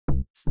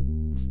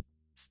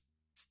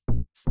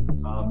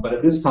But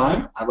at this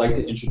time, I'd like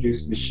to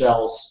introduce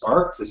Michelle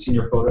Stark, the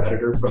senior photo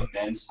editor from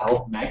Men's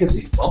Health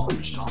magazine. Welcome,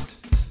 Michelle.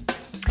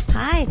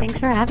 Hi, thanks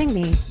for having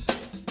me.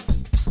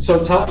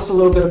 So tell us a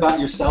little bit about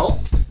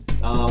yourself,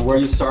 where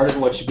you started,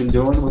 what you've been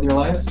doing with your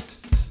life.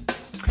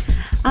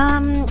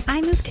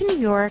 I moved to New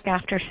York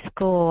after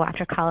school,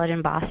 after college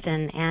in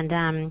Boston,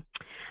 and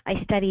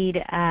I studied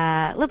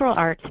liberal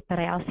arts, but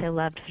I also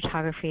loved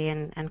photography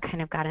and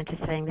kind of got into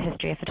studying the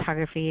history of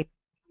photography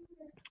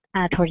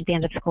towards the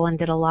end of school and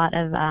did a lot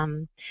of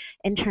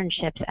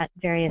internships at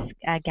various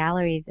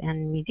galleries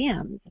and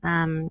museums.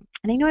 And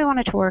I knew I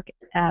wanted to work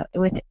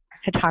with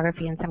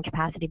photography in some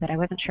capacity, but I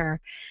wasn't sure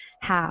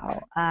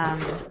how.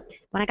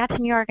 When I got to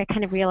New York, I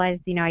kind of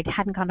realized, I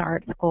hadn't gone to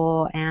art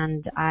school,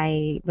 and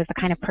I was the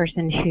kind of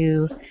person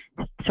who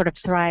sort of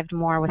thrived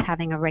more with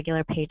having a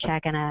regular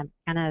paycheck and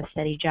a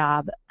steady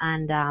job.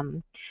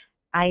 And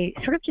I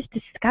sort of just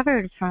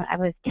discovered I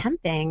was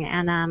temping,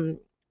 and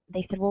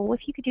they said, well,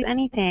 if you could do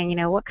anything,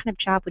 what kind of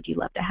job would you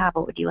love to have?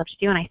 What would you love to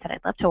do? And I said,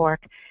 I'd love to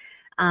work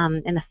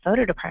in the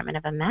photo department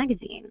of a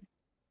magazine.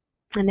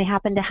 And they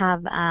happened to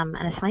have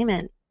an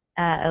assignment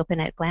open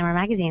at Glamour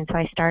magazine. So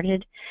I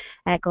started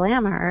at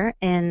Glamour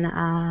in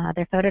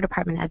their photo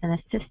department as an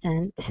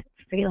assistant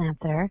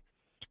freelancer,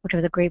 which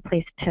was a great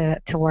place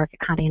to work at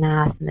Condé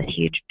Nast in this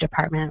huge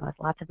department with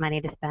lots of money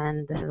to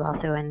spend. This is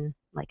also in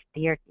like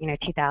the year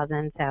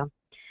 2000. So,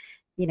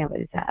 it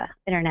was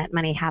internet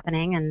money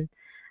happening, and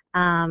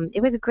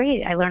it was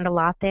great. I learned a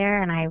lot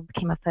there, and I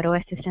became a photo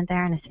assistant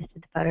there and assisted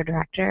the photo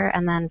director.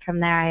 And then from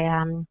there,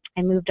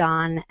 I moved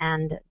on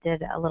and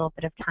did a little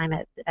bit of time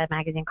at a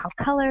magazine called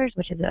Colors,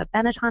 which is a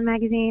Benetton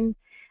magazine.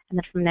 And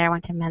then from there, I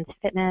went to Men's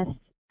Fitness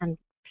and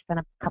spent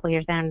a couple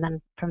years there. And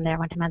then from there, I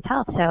went to Men's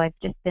Health. So I've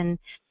just been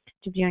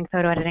doing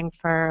photo editing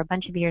for a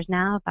bunch of years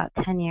now, about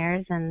 10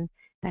 years. And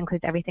that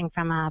includes everything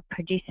from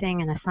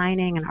producing and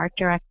assigning and art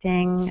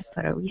directing,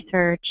 photo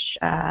research,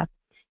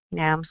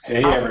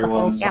 Hey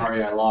everyone,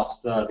 sorry I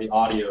lost the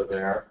audio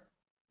there.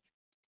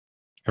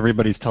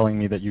 Everybody's telling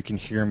me that you can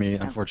hear me.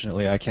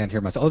 Unfortunately, I can't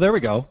hear myself. Oh, there we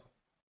go.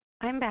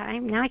 I'm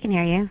back. Now I can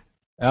hear you.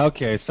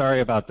 Okay, sorry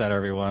about that,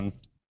 everyone.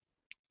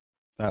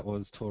 That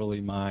was totally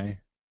my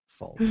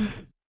fault.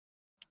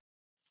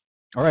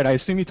 All right, I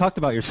assume you talked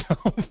about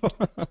yourself.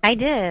 I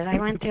did. I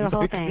went through the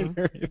whole thing.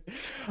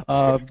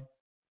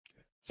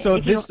 So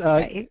this,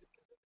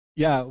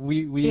 yeah,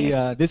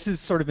 this is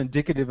sort of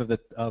indicative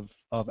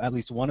of at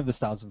least one of the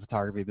styles of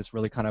photography. This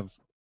really kind of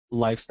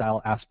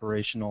lifestyle,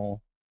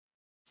 aspirational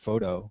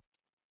photo.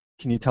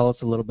 Can you tell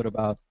us a little bit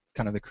about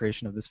kind of the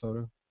creation of this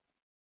photo?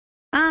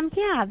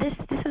 Yeah, this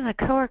is a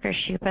coworker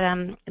shoot, but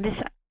this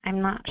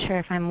I'm not sure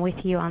if I'm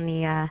with you on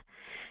the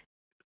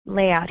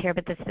layout here,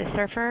 but this the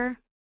surfer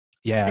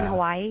in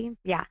Hawaii,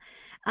 yeah.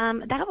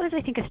 That was,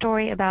 I think, a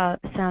story about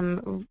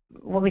some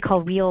what we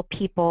call real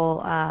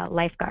people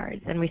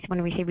lifeguards. And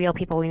when we say real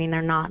people, we mean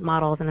they're not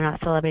models and they're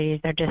not celebrities.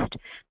 They're just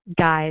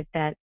guys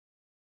that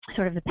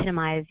sort of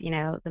epitomize,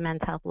 the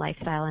Men's Health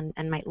lifestyle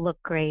and might look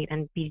great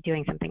and be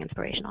doing something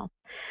inspirational.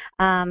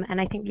 And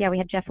I think, we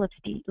had Jeff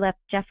Lipsky,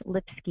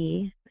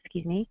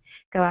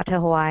 go out to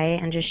Hawaii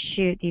and just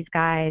shoot these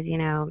guys,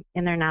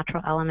 in their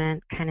natural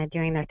element, kind of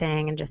doing their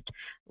thing and just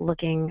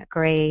looking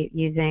great,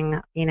 using,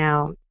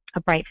 a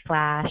bright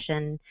flash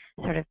and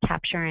sort of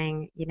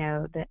capturing,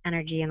 the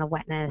energy and the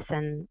wetness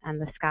and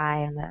the sky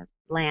and the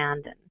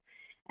land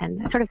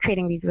and sort of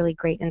creating these really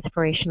great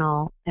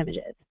inspirational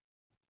images.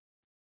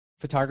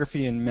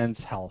 Photography and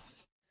Men's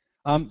Health.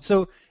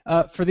 So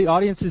for the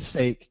audience's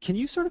sake, can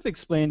you sort of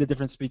explain the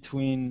difference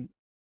between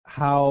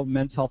how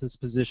Men's Health is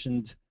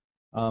positioned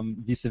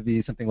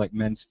vis-a-vis something like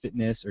Men's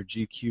Fitness or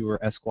GQ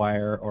or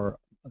Esquire or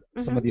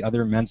some of the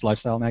other men's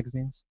lifestyle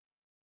magazines?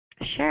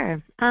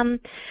 Sure.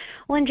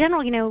 Well, in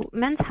general,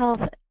 Men's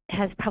Health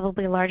has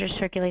probably a larger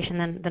circulation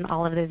than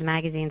all of those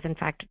magazines. In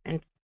fact, and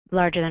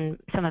larger than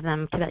some of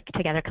them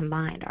together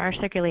combined. Our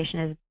circulation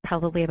is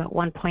probably about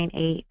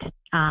 1.8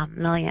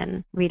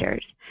 million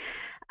readers.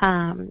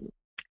 And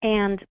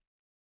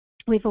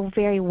we have a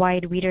very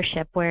wide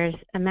readership, whereas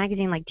a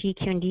magazine like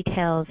GQ and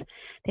Details,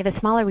 they have a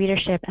smaller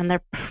readership, and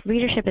their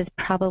readership is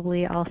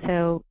probably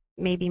also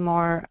maybe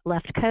more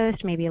left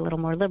coast, maybe a little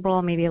more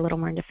liberal, maybe a little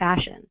more into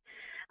fashion.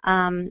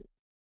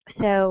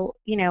 So,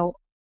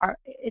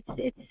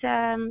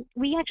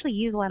 we actually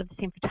use a lot of the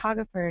same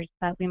photographers,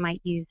 but we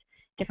might use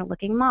different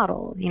looking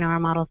models. Our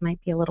models might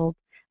be a little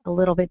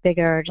bit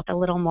bigger, just a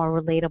little more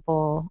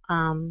relatable,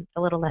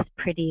 a little less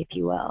pretty, if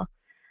you will.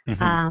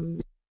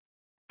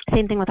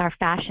 Same thing with our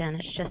fashion.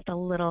 It's just a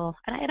little,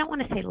 I don't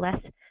want to say less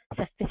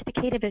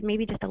sophisticated, but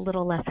maybe just a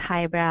little less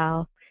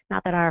highbrow.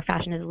 Not that our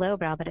fashion is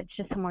lowbrow, but it's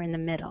just somewhere in the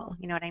middle.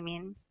 You know what I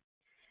mean?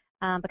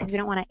 Because we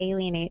don't want to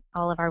alienate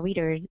all of our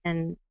readers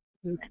in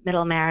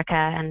Middle America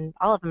and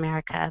all of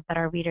America, but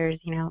our readers,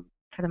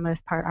 for the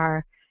most part,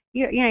 are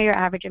your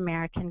average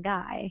American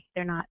guy.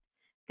 They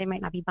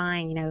might not be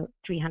buying,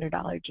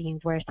 $300 jeans,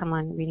 whereas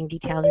someone reading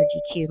Details or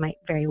GQ might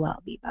very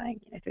well be buying,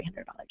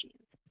 $300 jeans.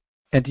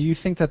 And do you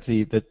think that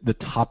the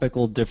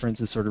topical difference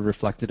is sort of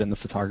reflected in the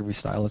photography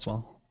style as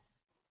well?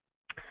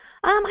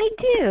 I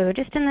do,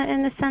 just in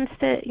the sense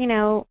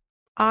that,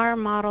 our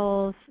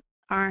models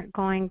aren't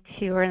going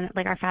to, or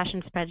like our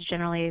fashion spreads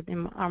generally,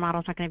 our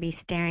models aren't going to be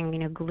staring,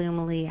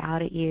 gloomily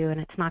out at you, and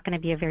it's not going to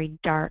be a very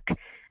dark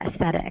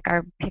aesthetic.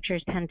 Our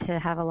pictures tend to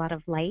have a lot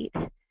of light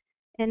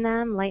in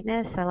them,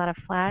 lightness, a lot of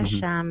flash.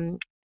 Hmm.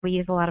 We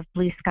use a lot of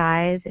blue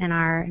skies in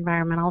our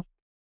environmental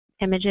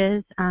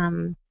images.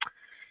 And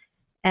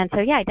so,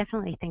 yeah, I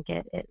definitely think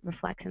it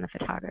reflects in the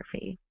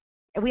photography.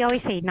 We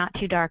always say not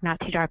too dark, not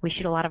too dark. We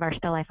shoot a lot of our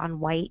still life on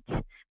white.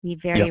 We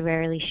very Yep.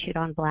 rarely shoot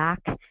on black.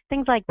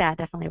 Things like that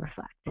definitely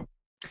reflect.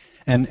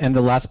 And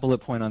the last bullet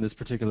point on this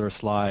particular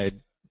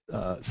slide,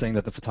 saying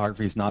that the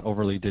photography is not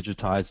overly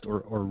digitized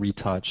or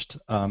retouched,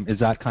 is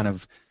that kind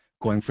of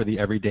going for the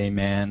everyday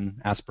man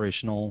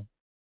aspirational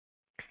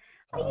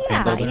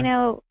Yeah,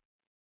 angle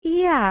there?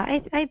 yeah,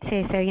 I'd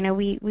say so.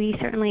 We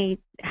certainly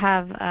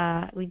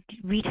have we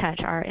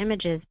retouch our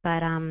images,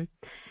 but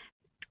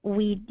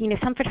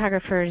some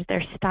photographers,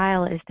 their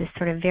style is this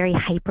sort of very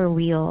hyper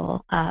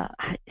real,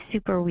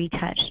 super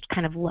retouched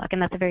kind of look,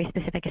 and that's a very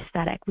specific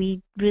aesthetic.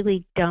 We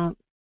really don't,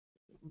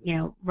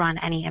 run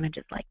any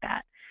images like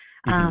that.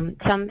 Hmm.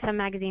 Some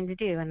magazines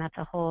do, and that's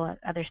a whole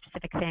other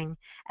specific thing.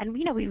 And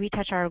we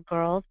retouch our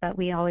girls, but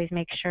we always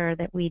make sure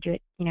that we do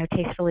it,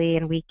 tastefully,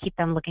 and we keep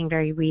them looking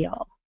very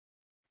real.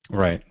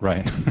 Right,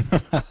 right.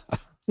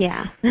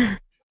 Yeah.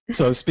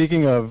 So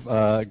speaking of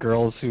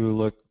girls who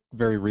look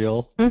very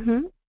real,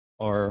 Mhm.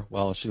 or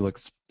well, she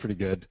looks pretty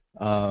good.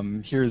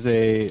 Here's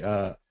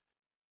I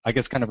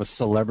guess, kind of a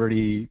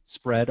celebrity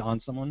spread on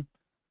someone.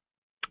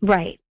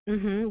 Right.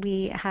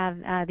 We have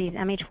these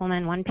MH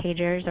Woman one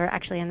pagers, or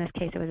actually in this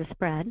case it was a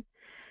spread,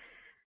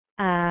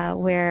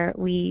 where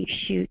we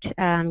shoot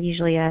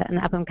usually an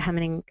up and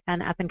coming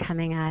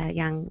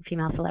young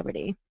female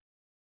celebrity.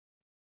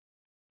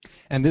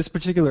 And this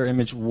particular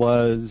image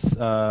was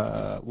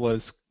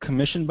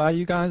commissioned by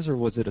you guys, or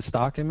was it a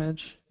stock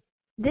image?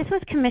 This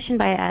was commissioned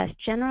by us.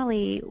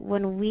 Generally,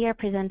 when we are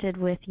presented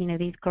with,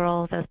 these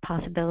girls as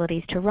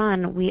possibilities to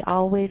run, we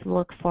always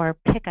look for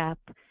pickup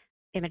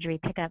imagery,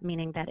 pickup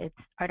meaning that it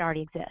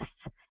already exists.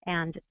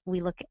 And we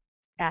look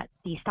at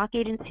the stock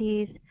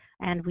agencies,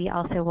 and we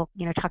also will,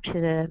 talk to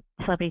the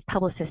celebrity's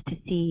publicist to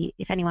see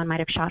if anyone might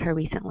have shot her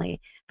recently.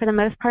 For the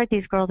most part,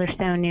 these girls are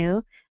so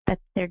new that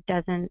there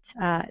doesn't,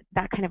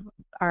 that kind of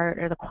art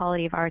or the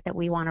quality of art that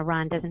we want to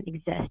run doesn't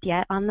exist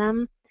yet on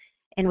them,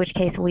 in which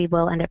case we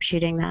will end up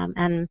shooting them.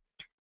 And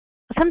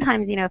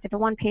sometimes, if it's a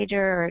one-pager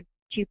or a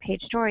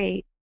two-page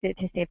story,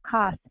 to save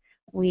costs,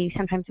 we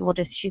sometimes will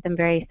just shoot them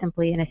very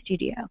simply in a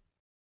studio.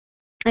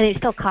 And it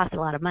still costs a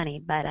lot of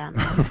money, but Right.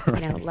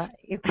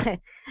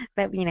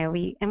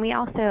 we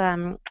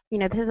also,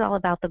 this is all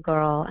about the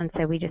girl, and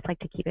so we just like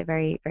to keep it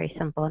very, very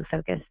simple and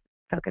focus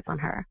on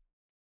her.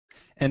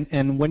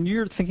 And when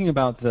you're thinking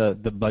about the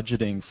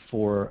budgeting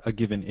for a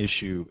given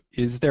issue,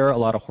 is there a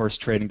lot of horse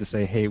trading to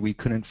say, hey, we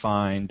couldn't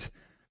find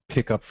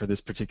pickup for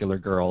this particular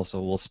girl,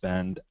 so we'll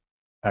spend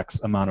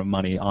X amount of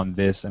money on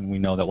this, and we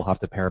know that we'll have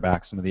to pare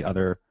back some of the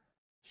other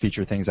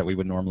feature things that we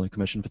would normally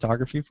commission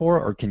photography for,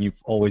 or can you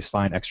always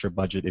find extra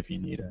budget if you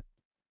need it?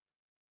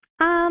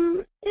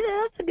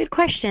 That's a good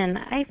question.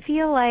 I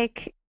feel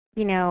like,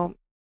 we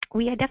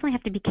definitely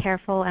have to be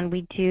careful, and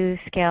we do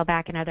scale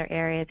back in other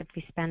areas if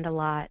we spend a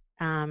lot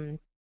on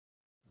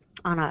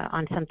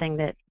something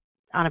that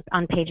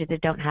on pages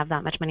that don't have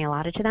that much money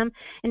allotted to them.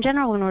 In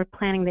general, when we're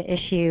planning the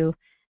issue,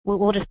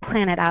 we'll just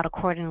plan it out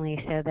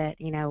accordingly so that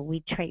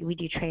we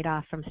do trade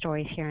off from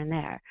stories here and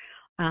there.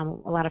 A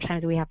lot of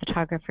times we have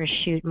photographers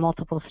shoot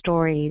multiple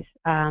stories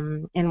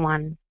in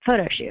one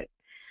photo shoot.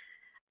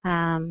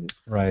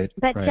 Right,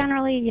 But right.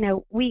 generally,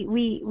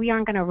 we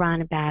aren't going to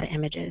run bad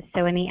images.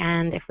 So in the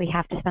end, if we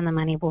have to spend the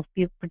money, we'll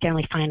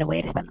generally find a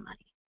way to spend the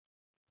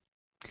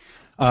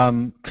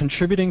money.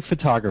 Contributing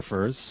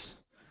photographers.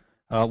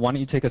 Why don't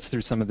you take us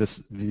through some of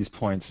these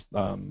points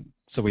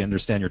so we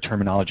understand your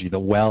terminology? The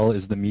well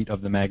is the meat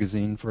of the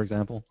magazine, for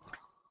example.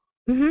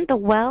 The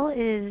well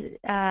is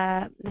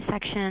the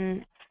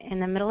section in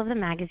the middle of the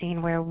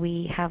magazine where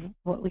we have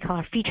what we call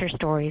our feature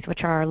stories, which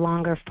are our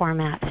longer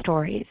format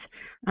stories.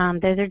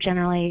 Those are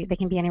generally, they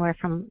can be anywhere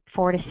from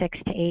 4 to 6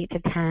 to 8 to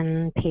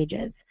 10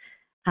 pages.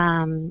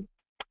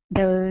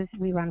 Those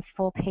we run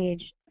full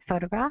page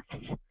photographs,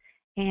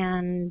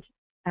 and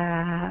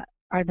are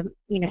the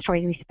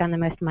stories we spend the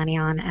most money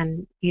on,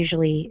 and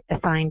usually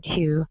assigned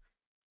to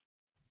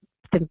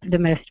the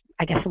most,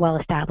 I guess,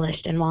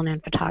 well-established and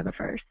well-known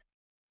photographers.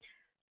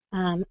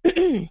 10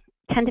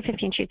 to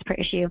 15 shoots per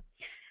issue.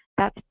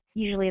 That's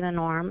usually the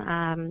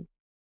norm.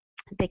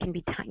 They can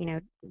be,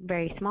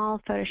 very small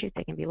photo shoots.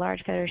 They can be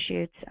large photo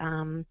shoots.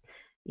 And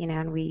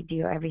we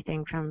do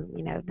everything from,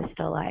 the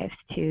still lifes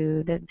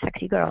to the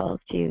sexy girls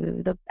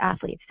to the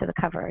athletes to the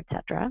cover,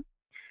 etc.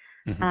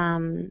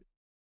 Hmm.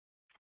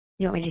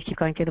 You want me to just keep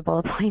going through the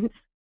bullet points?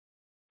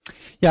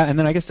 Yeah, and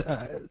then I guess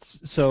I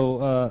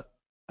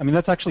mean,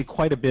 that's actually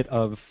quite a bit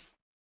of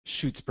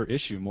shoots per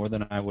issue, more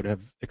than I would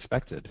have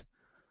expected.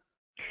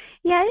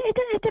 Yeah,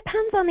 it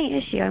depends on the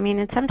issue. I mean,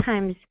 and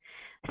sometimes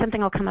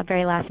something will come up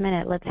very last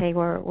minute. Let's say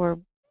we're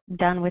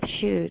done with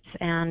shoots,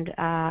 and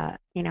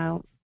you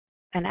know,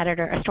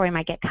 a story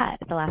might get cut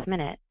at the last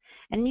minute.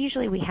 And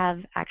usually we have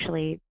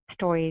actually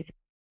stories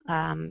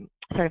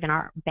sort of in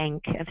our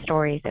bank of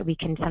stories that we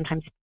can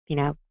sometimes, you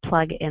know,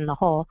 plug in the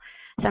hole.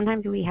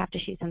 Sometimes we have to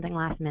shoot something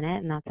last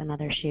minute, and that's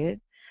another shoot.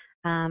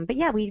 But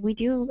yeah, we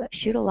do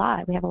shoot a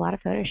lot. We have a lot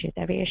of photo shoots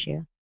every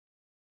issue.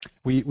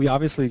 We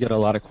obviously get a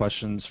lot of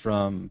questions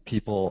from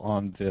people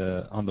on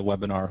the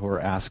webinar who are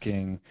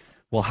asking,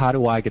 well, how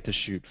do I get to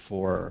shoot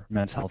for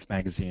Men's Health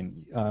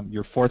magazine?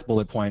 Your fourth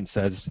bullet point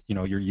says, you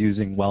know, you're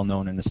using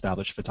well-known and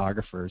established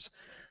photographers.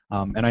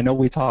 And I know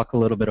we talk a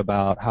little bit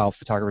about how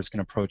photographers can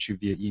approach you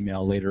via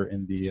email later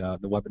in the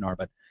webinar,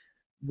 but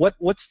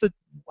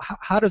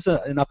how does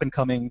an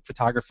up-and-coming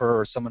photographer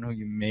or someone who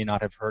you may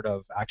not have heard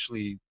of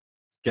actually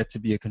get to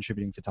be a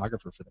contributing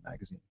photographer for the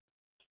magazine?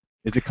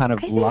 Is it kind of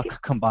I think,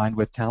 luck combined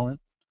with talent?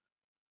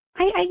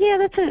 yeah,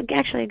 that's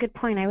actually a good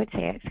point. I would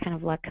say it's kind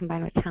of luck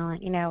combined with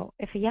talent. You know,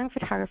 if a young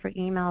photographer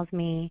emails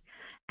me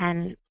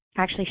and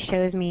actually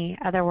shows me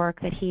other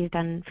work that he's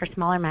done for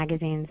smaller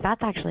magazines,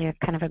 that's actually a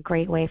kind of a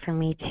great way for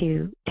me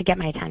to get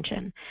my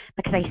attention,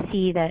 because I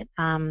see that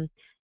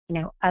you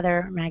know,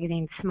 other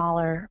magazines,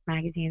 smaller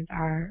magazines,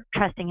 are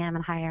trusting him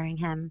and hiring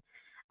him,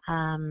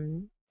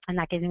 and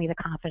that gives me the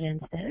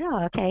confidence that,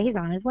 oh, okay, he's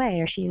on his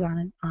way, or she's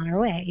on her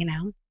way, you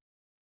know.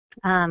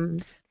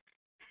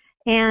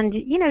 And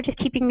you know, just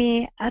keeping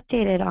me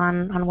updated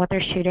on what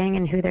they're shooting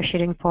and who they're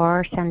shooting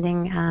for,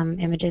 sending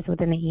images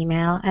within the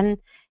email. And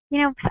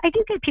you know, I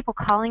do get people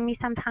calling me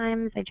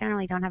sometimes. I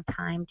generally don't have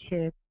time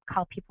to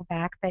call people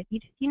back, but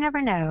you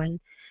never know. And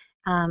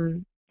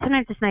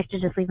sometimes it's nice to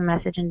just leave a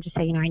message and just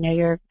say, you know, I know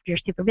you're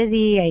super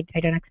busy. I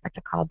don't expect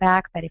a call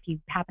back, but if you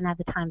happen to have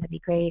the time, that'd be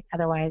great.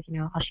 Otherwise, you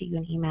know, I'll shoot you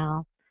an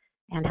email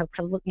and hope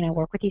to, you know,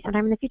 work with you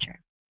sometime in the future.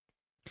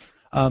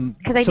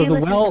 Because I do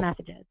listen to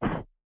messages.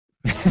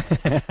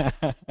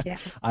 Yeah.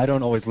 I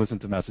don't always listen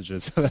to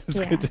messages, so that's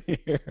good to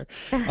hear.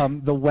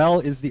 The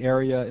well is the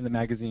area in the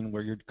magazine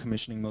where you're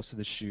commissioning most of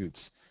the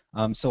shoots.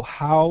 So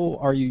how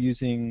are you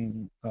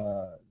using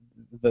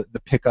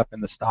the pickup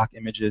and the stock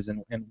images,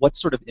 and what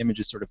sort of image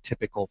is sort of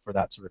typical for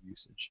that sort of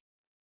usage?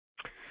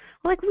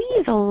 Well, like, we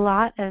use a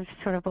lot of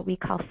sort of what we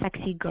call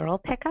sexy girl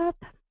pickup.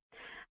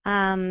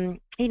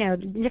 You know,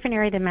 different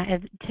area, the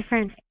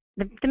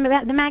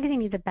magazine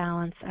needs a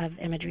balance of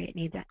imagery. It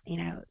needs, you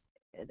know,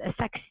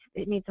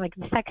 it needs like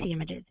the sexy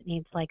images. It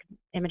needs like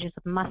images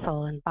with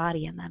muscle and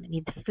body in them. It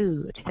needs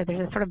food. So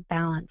there's a sort of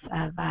balance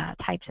of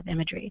types of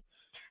imagery.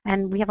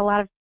 And we have a lot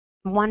of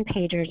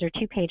one-pagers or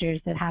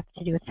two-pagers that have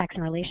to do with sex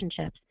and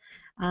relationships.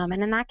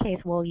 And in that case,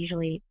 we'll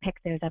usually pick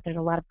those up. There's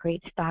a lot of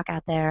great stock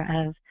out there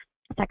of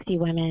sexy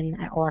women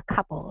or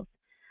couples.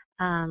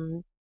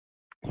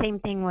 Same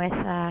thing with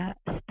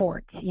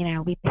sports. You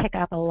know, we pick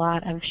up a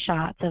lot of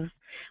shots of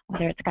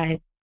whether it's guys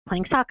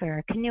playing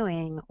soccer,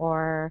 canoeing,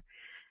 or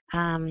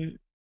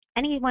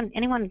anyone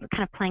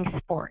kind of playing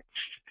sports,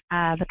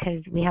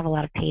 because we have a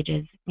lot of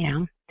pages, you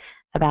know,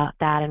 about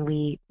that, and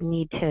we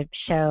need to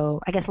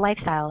show, I guess,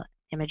 lifestyle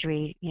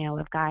imagery, you know,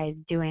 of guys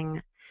doing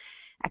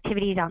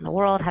activities out in the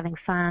world, having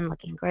fun,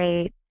 looking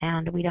great,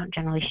 and we don't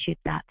generally shoot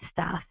that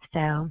stuff.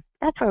 So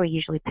that's where we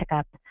usually pick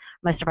up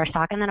most of our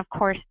stock. And then, of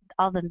course,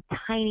 all the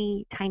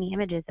tiny, tiny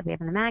images that we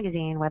have in the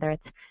magazine, whether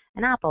it's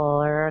an apple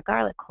or a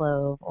garlic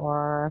clove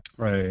or,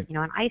 right, you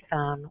know, an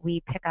iPhone,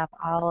 we pick up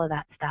all of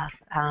that stuff.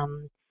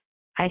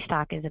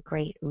 iStock is a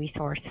great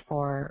resource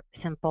for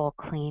simple,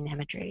 clean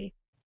imagery.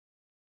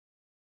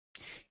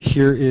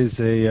 Here is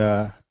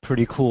a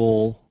pretty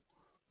cool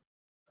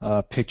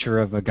picture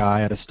of a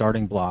guy at a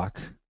starting block,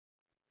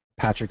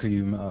 Patrick, who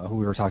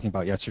we were talking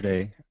about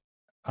yesterday.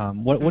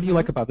 What do you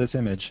like about this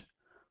image?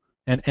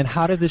 And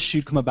how did this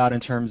shoot come about in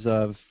terms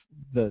of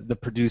the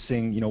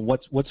producing? You know,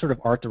 what sort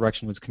of art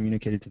direction was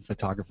communicated to the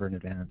photographer in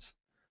advance?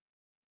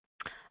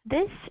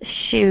 This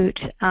shoot,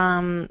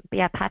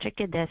 yeah, Patrick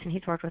did this, and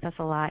he's worked with us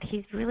a lot.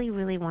 He's really,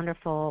 really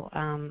wonderful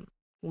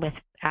with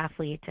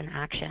athletes in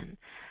action.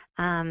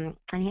 And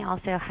he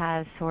also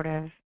has sort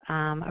of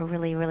a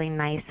really, really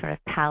nice sort of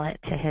palette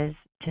to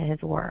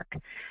his work.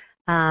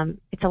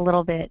 It's a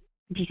little bit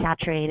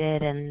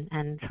desaturated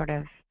and sort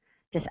of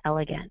just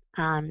elegant.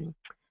 And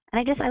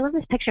I love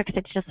this picture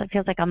because it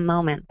feels like a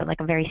moment, but like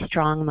a very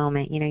strong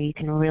moment. You know, you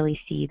can really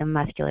see the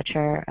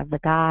musculature of the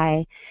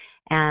guy,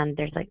 and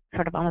there's like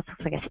sort of almost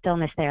looks like a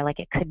stillness there, like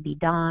it could be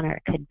dawn or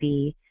it could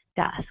be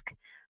dusk.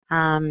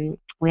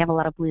 We have a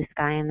lot of blue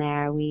sky in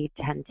there. We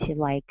tend to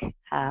like,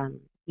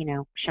 you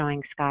know,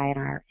 showing sky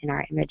in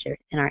our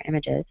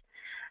images.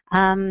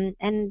 And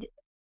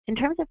in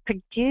terms of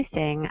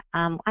producing,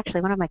 actually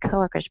one of my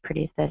coworkers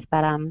produced this,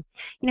 but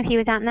you know, he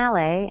was out in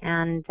LA,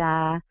 and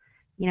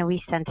you know,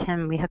 we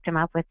hooked him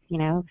up with, you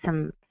know,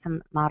 some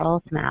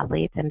models, some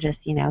athletes, and just,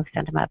 you know,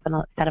 set him up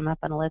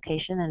on a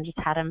location and just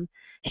had him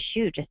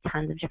shoot just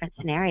tons of different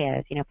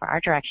scenarios. You know, for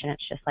art direction,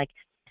 it's just like,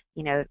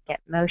 you know,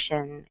 get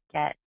motion,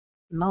 get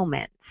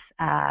moments,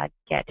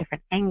 get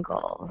different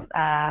angles.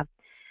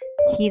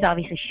 He's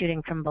obviously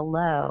shooting from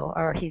below,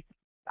 or he's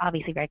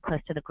obviously very close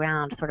to the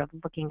ground, sort of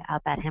looking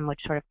up at him,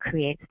 which sort of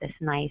creates this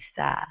nice,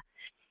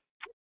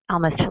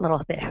 almost a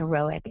little bit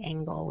heroic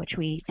angle, which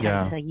we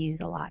tend to use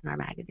a lot in our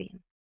magazine.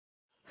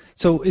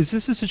 So is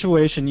this a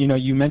situation,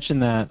 you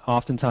mentioned that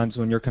oftentimes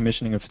when you're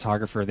commissioning a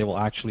photographer, they will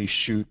actually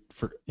shoot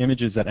for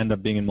images that end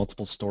up being in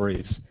multiple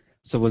stories.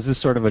 So was this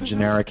sort of a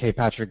generic, hey,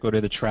 Patrick, go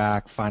to the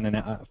track, find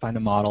a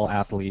model,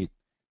 athlete,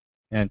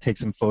 and take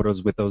some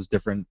photos with those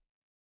different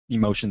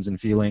emotions and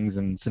feelings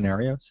and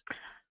scenarios?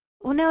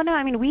 Well, no.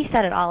 I mean, we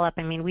set it all up.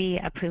 I mean, we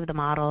approved the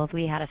models.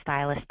 We had a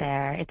stylist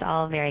there. It's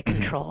all very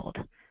controlled,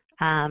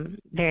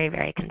 very,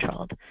 very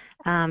controlled.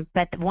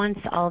 But once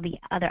all the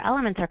other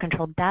elements are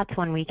controlled, that's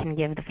when we can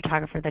give the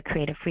photographer the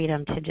creative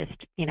freedom to just,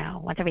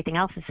 once everything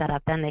else is set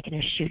up, then they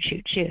can just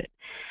shoot.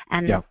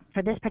 And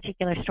for this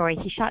particular story,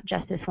 he shot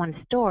just this one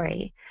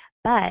story.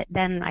 But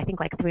then I think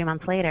like 3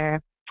 months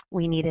later,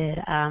 we needed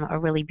a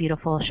really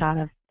beautiful shot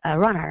of a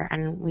runner,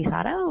 and we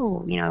thought, I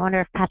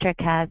wonder if Patrick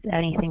has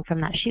anything from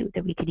that shoot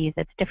that we could use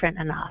that's different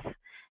enough.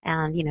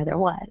 And there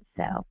was,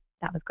 so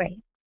that was great.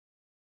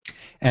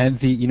 And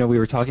we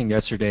were talking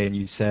yesterday, and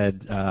you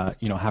said,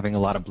 having a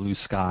lot of blue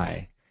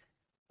sky.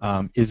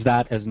 Is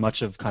that as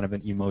much of kind of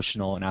an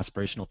emotional and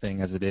aspirational thing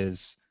as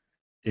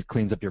it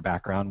cleans up your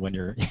background when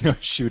you're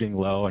shooting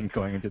low and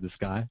going into the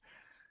sky?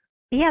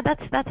 Yeah,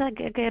 that's a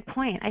good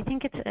point. I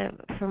think it's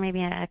for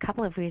maybe a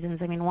couple of reasons.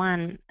 I mean,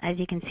 one, as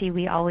you can see,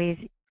 we always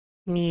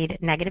need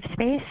negative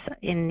space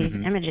in these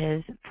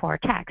images for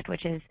text,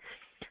 which is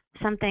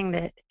something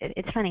that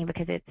it's funny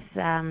because it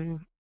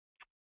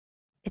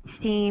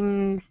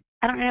seems,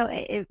 I don't know,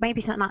 it might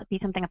not be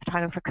something a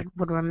photographer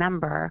would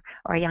remember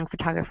or a young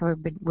photographer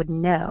would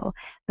know,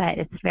 but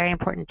it's very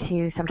important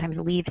to sometimes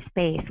leave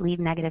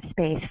negative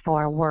space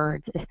for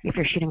words if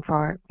you're shooting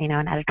for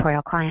an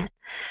editorial client.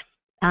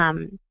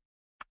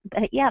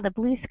 But yeah, the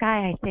blue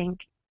sky, I think,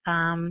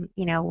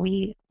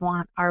 we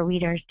want our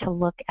readers to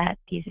look at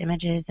these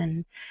images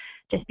and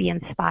just be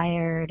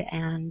inspired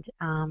and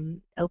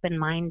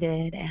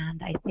open-minded.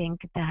 And I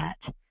think that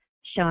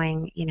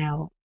showing,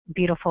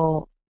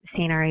 beautiful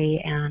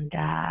scenery and,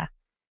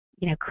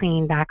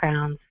 clean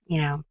backgrounds,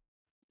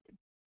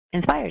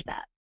 inspires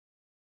that,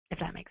 if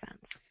that makes sense.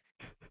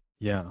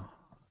 Yeah.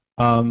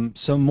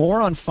 So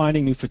more on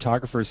finding new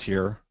photographers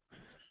here.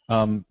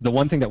 The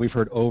one thing that we've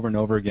heard over and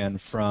over again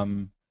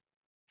from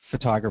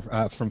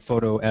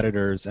photo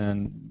editors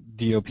and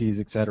DOPs,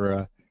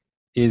 etc.,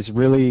 is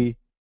really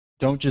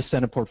don't just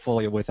send a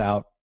portfolio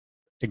without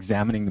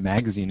examining the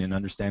magazine and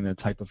understanding the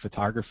type of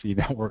photography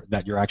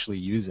that you're actually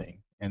using,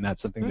 and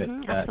that's something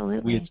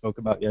that we had spoke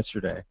about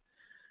yesterday.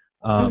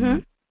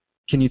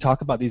 Can you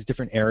talk about these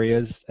different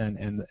areas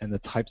and the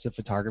types of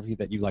photography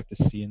that you like to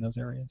see in those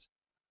areas?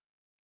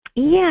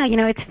 Yeah,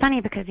 it's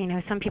funny because,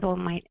 some people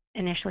might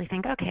initially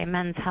think, okay,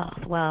 men's health,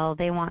 well,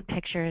 they want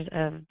pictures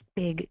of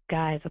big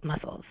guys with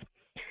muscles,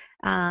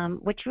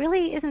 which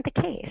really isn't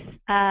the case.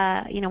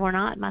 We're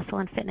not muscle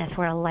and fitness.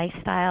 We're a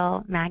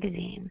lifestyle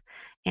magazine,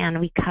 and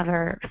we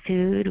cover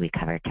food, we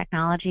cover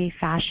technology,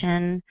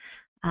 fashion,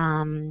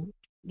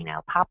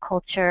 pop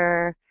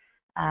culture.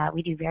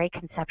 We do very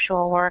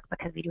conceptual work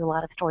because we do a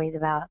lot of stories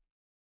about,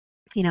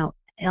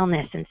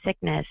 illness and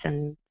sickness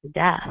and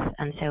death,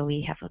 and so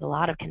we have a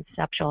lot of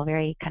conceptual,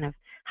 very kind of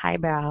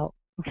highbrow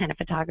kind of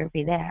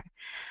photography there.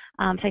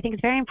 So I think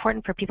it's very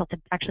important for people to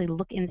actually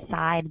look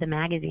inside the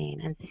magazine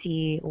and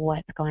see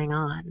what's going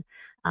on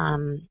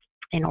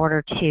in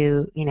order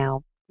to,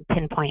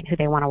 pinpoint who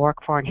they want to work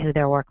for and who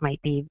their work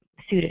might be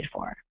suited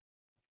for.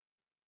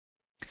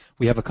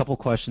 We have a couple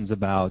questions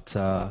about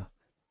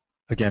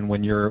again,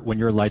 when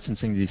you're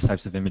licensing these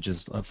types of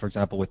images, for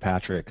example, with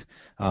Patrick,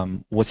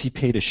 was he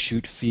paid a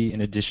shoot fee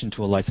in addition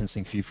to a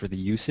licensing fee for the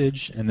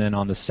usage? And then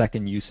on the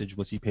second usage,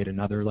 was he paid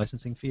another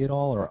licensing fee at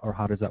all, or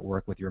how does that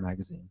work with your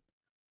magazine?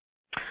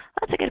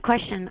 That's a good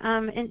question.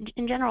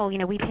 In general,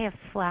 we pay a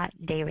flat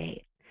day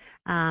rate,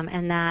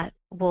 and that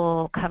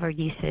will cover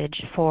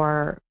usage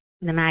for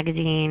the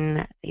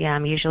magazine.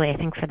 Usually, I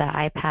think for the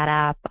iPad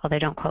app, although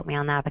don't quote me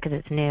on that because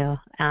it's new,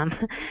 and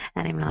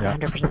I'm not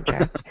 100%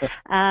 sure.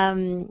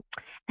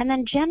 And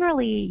then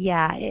generally,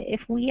 if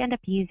we end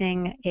up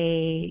using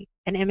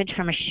an image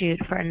from a shoot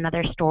for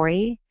another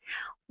story,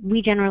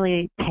 we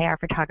generally pay our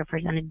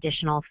photographers an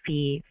additional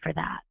fee for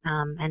that,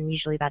 and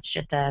usually that's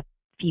just a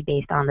fee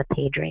based on the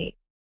page rate.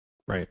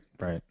 Right.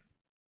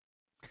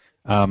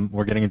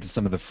 We're getting into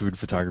some of the food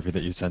photography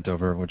that you sent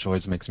over, which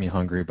always makes me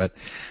hungry. But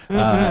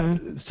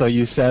so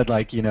you said,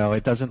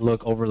 it doesn't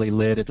look overly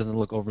lit, it doesn't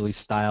look overly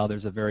styled.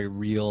 There's a very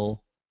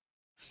real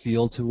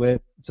feel to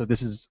it. So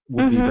this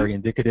would be very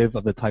indicative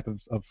of the type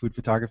of food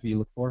photography you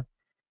look for.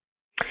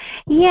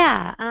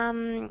 Yeah,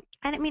 and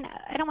I mean,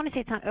 I don't want to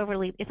say it's not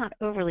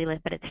overly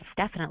lit, but it's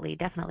definitely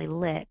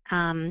lit.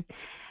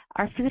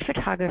 Our food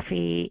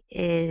photography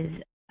is,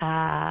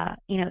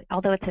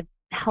 although it's a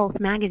health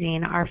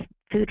magazine, our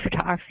food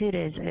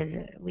is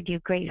we do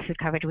great food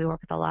coverage. We work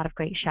with a lot of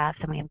great chefs,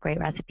 and we have great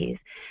recipes.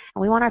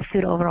 And we want our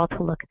food overall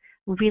to look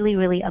really,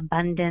 really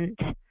abundant,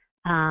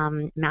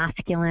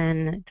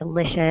 masculine,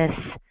 delicious,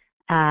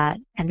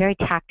 and very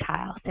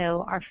tactile.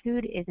 So our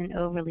food isn't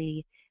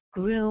overly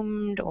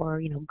groomed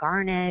or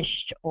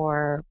garnished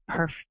or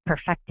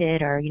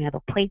perfected, or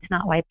the plate's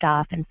not wiped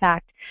off. In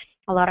fact,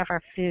 a lot of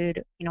our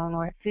food, when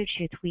we're at food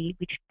shoots, we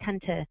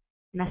tend to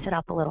mess it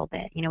up a little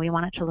bit. We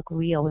want it to look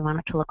real. We want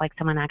it to look like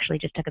someone actually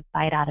just took a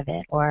bite out of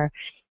it or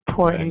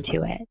pour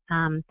into it.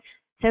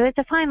 So it's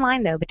a fine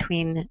line, though,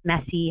 between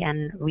messy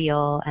and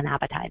real and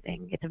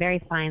appetizing. It's a very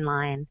fine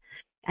line,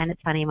 and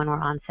it's funny when we're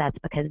on sets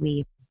because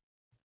we,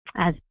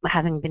 as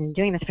having been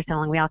doing this for so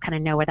long, we all kind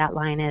of know where that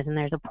line is, and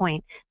there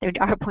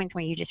are points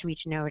where you just reach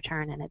no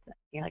return, and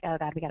you're like, oh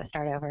God, we got to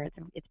start over.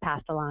 It's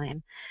past the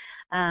line.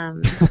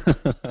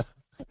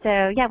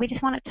 So yeah, we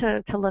just want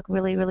it to look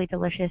really, really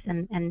delicious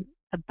and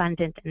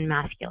abundant and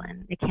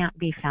masculine. It can't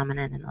be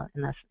feminine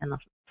in the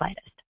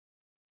slightest.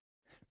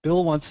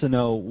 Bill wants to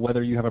know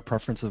whether you have a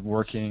preference of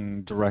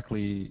working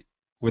directly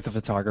with a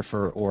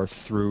photographer or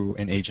through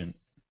an agent.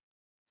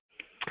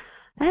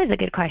 That is a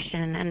good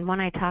question, and one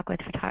I talk with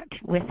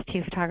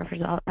two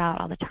photographers about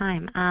all the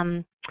time.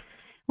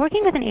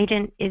 Working with an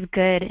agent is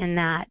good in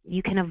that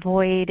you can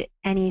avoid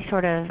any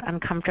sort of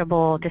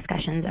uncomfortable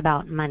discussions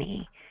about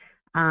money.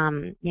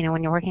 When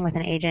you're working with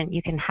an agent,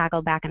 you can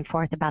haggle back and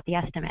forth about the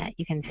estimate.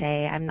 You can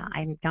say,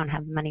 I don't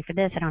have money for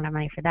this, I don't have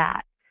money for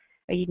that.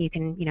 Or you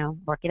can,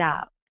 work it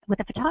out. With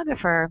a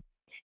photographer,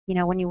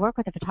 when you work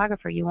with a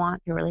photographer, you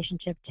want your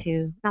relationship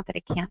to, not that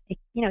it's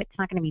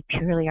not going to be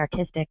purely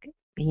artistic.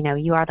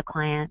 You are the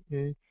client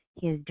and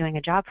he is doing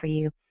a job for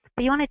you,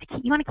 but you want to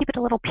keep it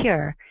a little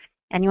pure,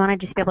 and you want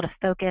to just be able to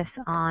focus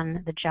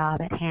on the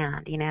job at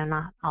hand,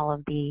 not all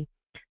of the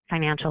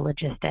financial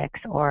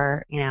logistics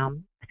or,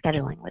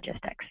 scheduling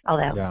logistics,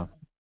 although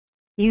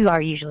you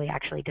are usually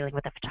actually dealing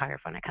with a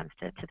photographer when it comes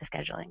to the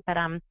scheduling. But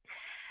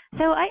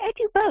so I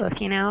do both.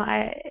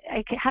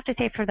 I have to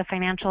say, for the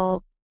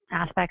financial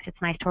aspects,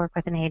 it's nice to work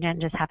with an agent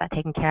and just have that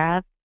taken care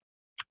of.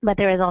 But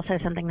there is also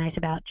something nice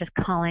about just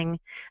calling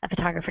a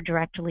photographer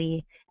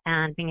directly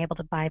and being able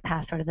to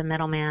bypass sort of the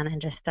middleman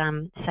and just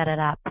set it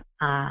up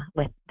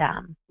with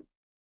them.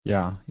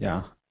 Yeah.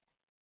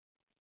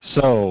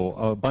 So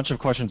a bunch of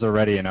questions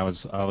already, and I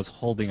was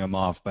holding them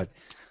off, but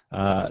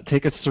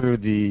take us through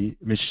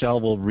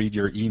Michelle will read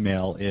your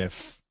email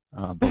if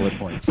bullet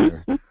points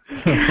here.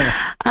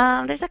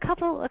 There's a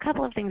couple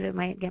of things that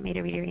might get me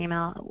to read your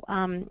email.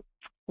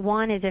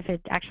 One is if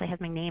it actually has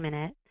my name in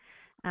it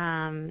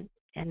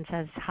and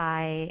says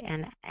hi,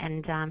 and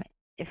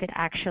if it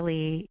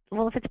actually,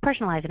 if it's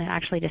personalized and it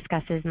actually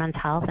discusses men's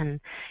health and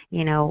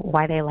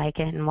why they like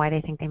it and why they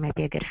think they might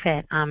be a good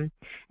fit,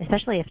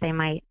 especially if they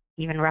might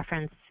even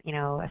reference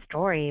a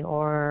story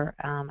or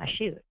a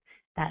shoot.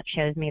 That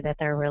shows me that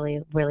they're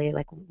really, really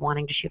like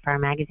wanting to shoot for our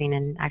magazine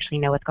and actually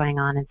know what's going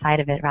on inside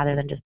of it, rather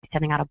than just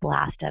sending out a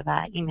blast of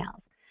emails.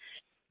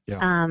 Yeah.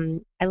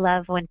 I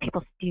love when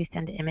people do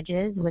send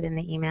images within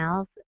the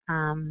emails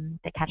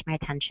that catch my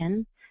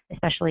attention,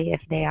 especially if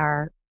they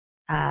are,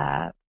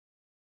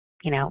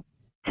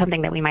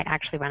 something that we might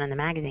actually run in the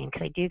magazine,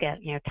 because I do get,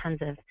 tons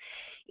of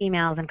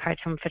emails and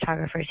cards from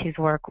photographers whose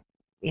work,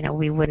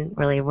 we wouldn't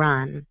really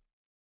run,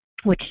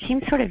 which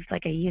seems sort of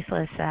like a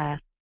useless, I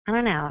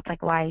don't know, it's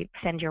like, why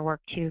send your work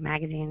to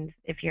magazines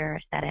if you're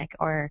aesthetic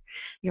or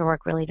your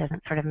work really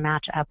doesn't sort of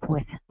match up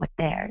with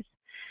theirs.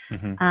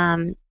 Mm-hmm.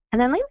 And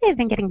then lately I've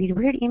been getting these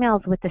weird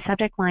emails with the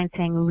subject line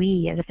saying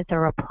 "we" as if it's a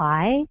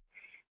reply.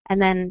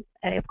 And then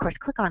I, of course,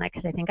 click on it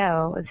because I think,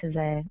 oh, this is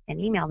an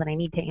email that I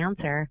need to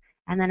answer.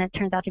 And then it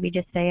turns out to be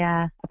just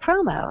a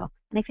promo.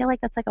 And I feel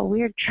like that's like a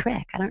weird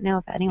trick. I don't know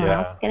if anyone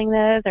else is getting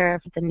those or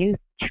if it's a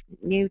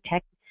new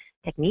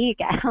technique.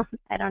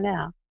 I don't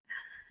know.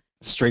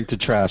 Straight to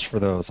trash for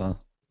those, huh?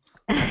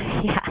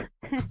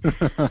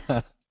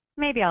 Yeah.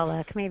 Maybe I'll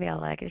look.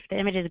 If the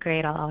image is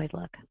great, I'll always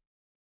look.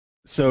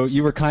 So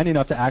you were kind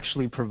enough to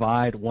actually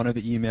provide one of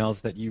the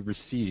emails that you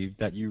received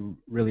that you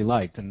really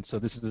liked. And so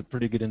this is a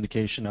pretty good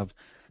indication of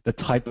the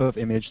type of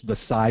image, the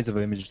size of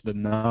image, the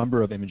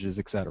number of images,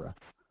 etc.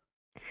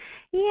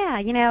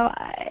 Yeah,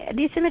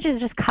 these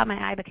images just caught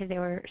my eye because they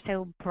were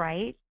so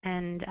bright,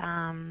 and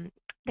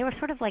they were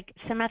sort of like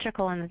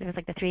symmetrical, and it was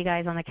like the three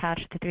guys on the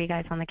couch,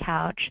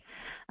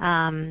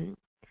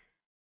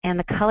 and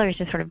the colors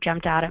just sort of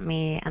jumped out at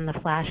me, and the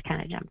flash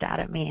kind of jumped out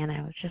at me, and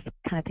I was just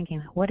kind of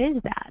thinking, what is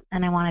that?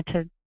 And I wanted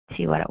to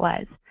see what it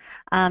was.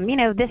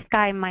 This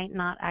guy might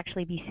not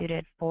actually be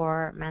suited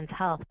for men's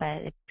health, but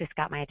it just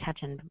got my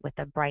attention with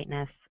the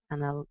brightness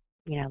and the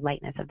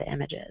lightness of the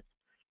images.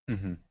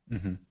 Mm-hmm.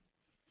 Mm-hmm.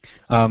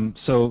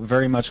 So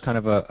very much kind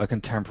of a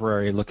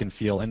contemporary look and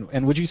feel.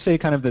 And would you say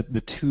kind of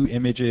the two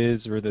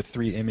images or the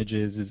three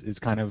images is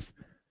kind of,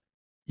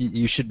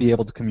 you should be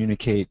able to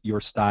communicate your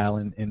style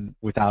in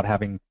without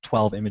having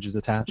 12 images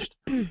attached?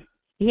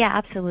 Yeah,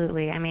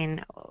 absolutely. I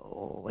mean,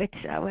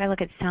 I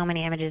look at so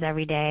many images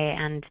every day,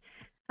 and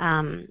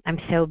I'm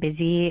so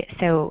busy,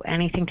 so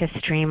anything to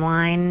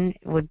streamline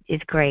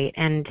is great.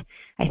 And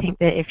I think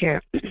that if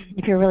you're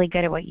really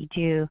good at what you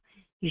do,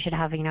 you should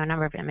have a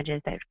number of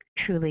images that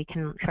truly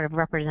can sort of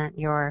represent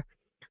your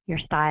your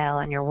style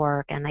and your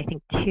work. And I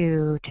think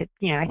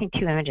I think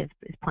two images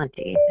is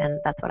plenty, and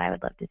that's what I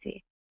would love to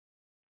see.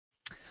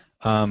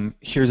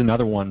 Here's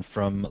another one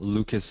from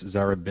Lucas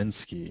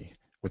Zarabinski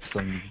with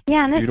some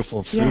Yeah, and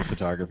beautiful food yeah.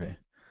 photography.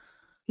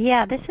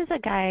 Yeah, this is a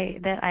guy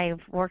that I've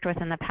worked with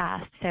in the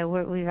past. So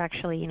we've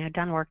actually,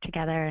 done work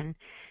together,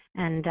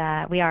 and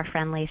we are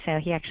friendly. So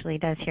he actually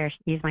does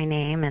use my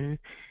name, and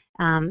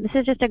this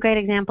is just a great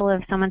example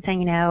of someone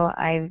saying,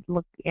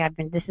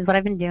 this is what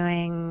I've been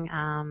doing.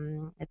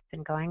 It's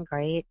been going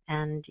great,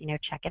 and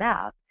check it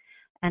out.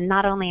 And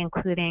not only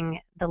including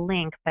the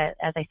link, but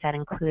as I said,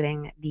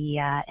 including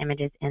the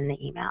images in the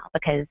email,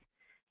 because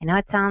I know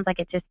it sounds like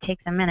it just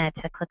takes a minute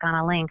to click on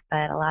a link,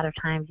 but a lot of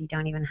times you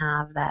don't even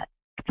have that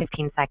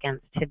 15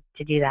 seconds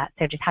to do that.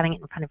 So just having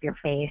it in front of your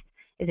face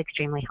is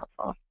extremely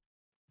helpful.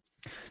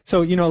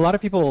 So, a lot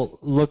of people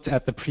looked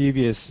at the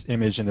previous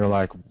image and they're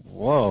like,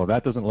 whoa,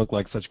 that doesn't look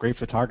like such great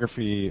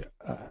photography.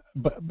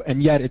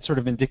 And yet it's sort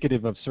of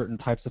indicative of certain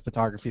types of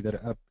photography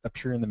that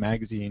appear in the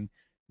magazine.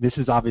 This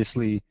is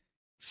obviously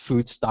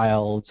food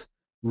styled,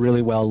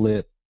 really well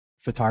lit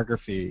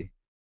photography.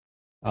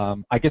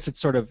 I guess it's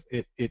sort of,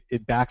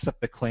 it backs up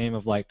the claim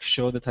of like,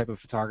 show the type of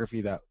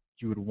photography that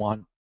you would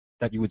want,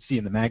 that you would see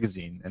in the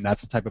magazine. And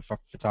that's the type of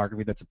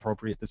photography that's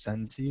appropriate to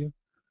send to you.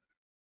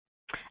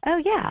 Oh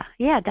yeah,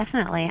 yeah,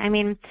 definitely. I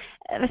mean,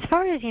 as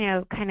far as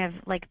kind of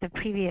like the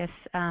previous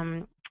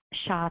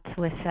shots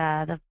with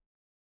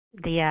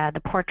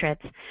the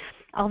portraits,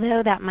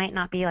 although that might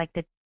not be like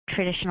the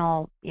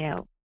traditional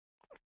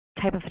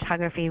type of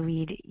photography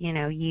we'd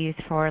use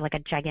for like a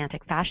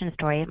gigantic fashion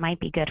story, it might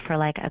be good for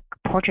like a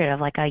portrait of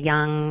like a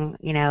young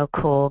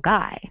cool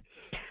guy.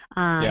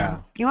 Yeah.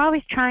 You're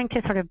always trying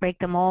to sort of break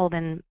the mold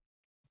and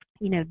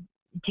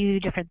do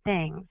different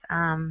things.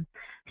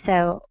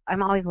 So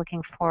I'm always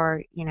looking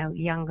for,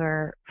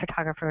 younger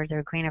photographers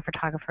or greener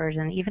photographers,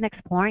 and even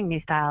exploring new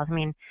styles. I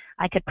mean,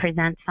 I could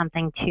present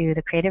something to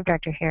the creative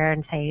director here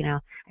and say, I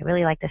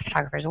really like this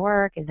photographer's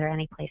work. Is there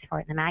any place for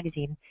it in the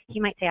magazine? He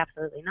might say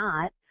absolutely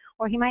not.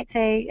 Or he might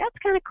say, that's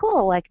kind of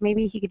cool. Like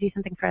maybe he could do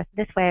something for us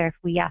this way, or if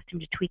we asked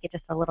him to tweak it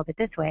just a little bit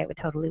this way, it would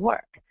totally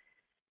work.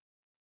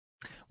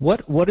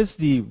 What is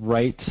the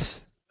right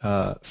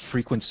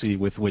frequency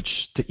with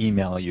which to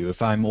email you?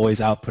 If I'm always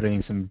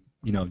outputting some,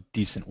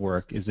 decent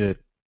work, is it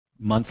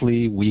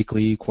monthly,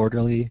 weekly,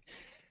 quarterly?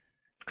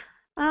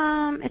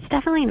 It's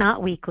definitely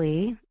not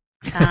weekly.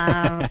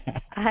 Um,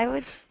 I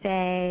would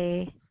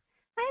say,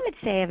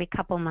 every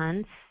couple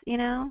months.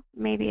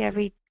 Maybe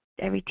every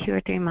 2 or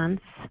 3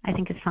 months. I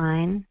think is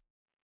fine.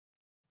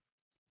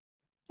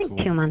 I think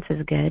Cool. 2 months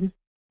is good.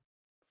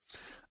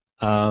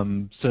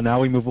 So now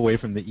we move away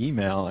from the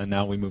email and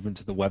now we move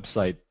into the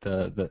website,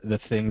 the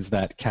things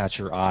that catch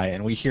your eye.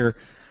 And we hear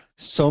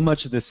so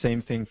much of the same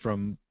thing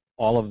from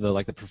all of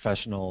the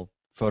professional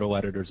photo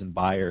editors and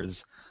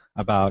buyers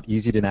about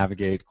easy to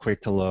navigate, quick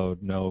to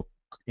load, no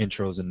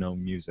intros and no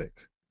music.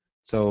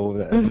 So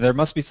Mhm. there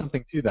must be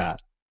something to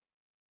that.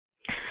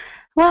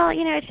 Well,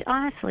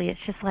 honestly, it's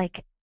just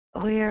like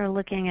we're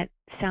looking at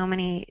so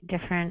many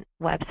different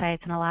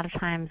websites, and a lot of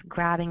times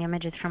grabbing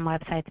images from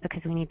websites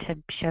because we need to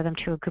show them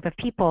to a group of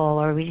people,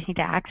 or we just need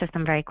to access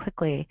them very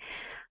quickly.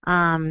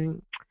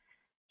 Um,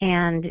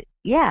 and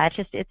yeah,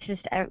 photographers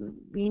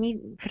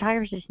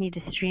just need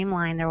to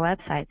streamline their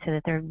websites so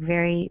that they're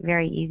very,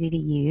 very easy to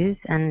use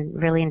and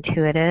really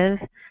intuitive,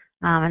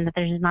 and that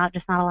there's not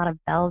a lot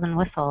of bells and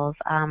whistles.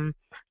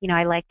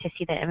 I like to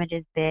see the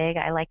images big.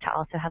 I like to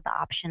also have the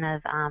option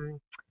of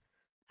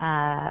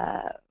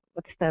uh,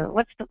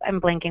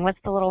 I'm blanking. What's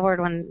the little word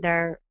when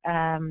the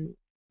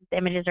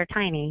images are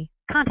tiny?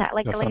 Contact, The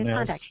like a contact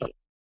thumbnails. sheet.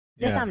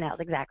 The Yeah. thumbnails,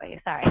 exactly.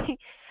 Sorry.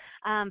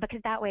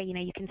 Because that way,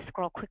 you can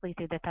scroll quickly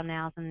through the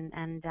thumbnails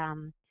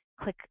and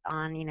click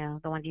on,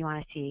 the ones you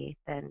want to see,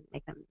 then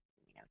make them,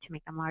 to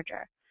make them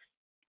larger.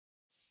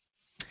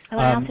 Oh,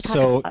 and I also talk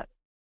So about.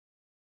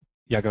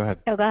 yeah, go ahead.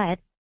 Oh, go ahead.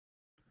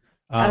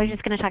 I was Um,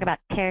 just going to talk about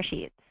tear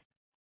sheets.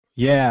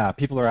 yeah,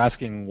 people are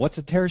asking, what's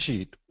a tear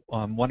sheet?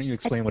 Why don't you A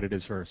explain what it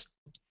is first?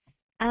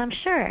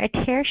 Sure. A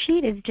tear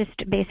sheet is just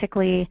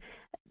basically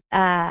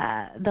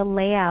the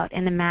layout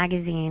in the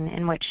magazine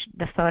in which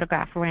the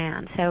photograph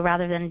ran. So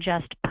rather than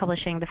just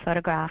publishing the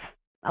photograph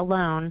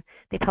alone,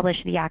 they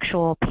published the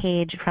actual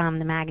page from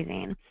the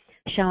magazine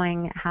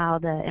showing how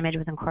the image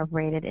was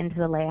incorporated into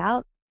the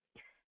layout.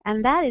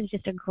 And that is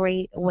just a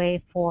great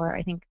way for,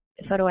 I think,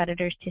 photo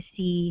editors to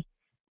see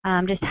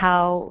just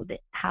how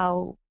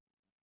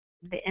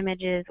the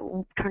images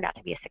turned out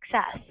to be a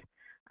success.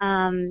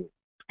 And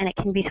it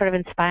can be sort of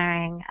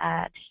inspiring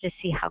to just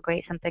see how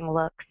great something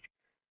looks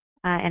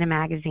in a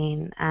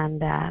magazine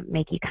and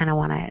make you kind of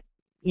want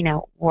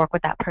to, work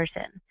with that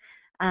person.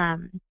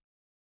 Um,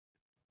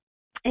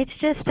 it's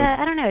just, So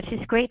I don't know, it's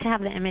just great to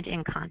have the image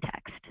in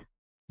context.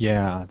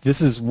 yeah,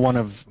 this is one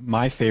of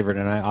my favorite,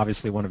 and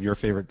obviously one of your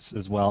favorites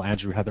as well,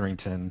 Andrew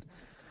Hetherington.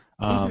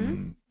 Hmm.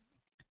 Um,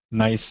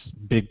 nice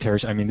big tear.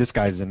 I mean, this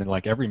guy's in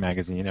like every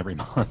magazine every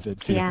month,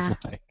 it feels Yeah.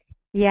 like.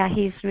 Yeah,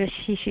 he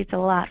shoots a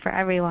lot for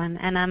everyone,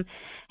 and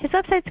his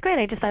website's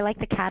great. I like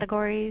the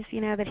categories,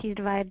 that he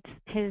divides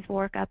his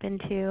work up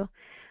into.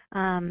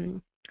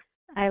 Um,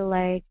 I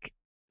like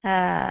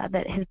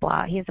that his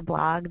blog. He has a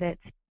blog that's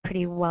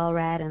pretty well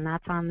read, and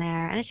that's on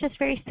there. And it's just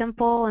very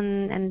simple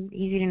and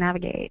easy to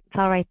navigate. It's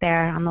all right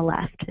there on the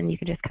left, and you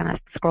can just kind of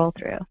scroll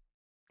through.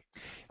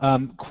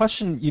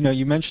 Question,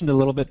 you mentioned a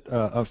little bit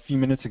a few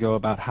minutes ago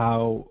about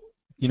how,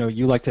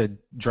 you like to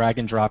drag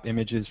and drop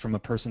images from a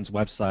person's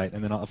website,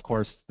 and then of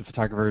course the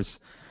photographers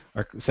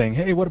are saying,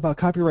 hey, what about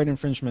copyright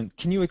infringement?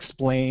 Can you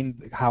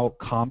explain how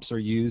comps are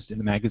used in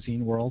the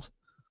magazine world?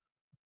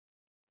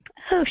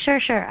 Oh, sure,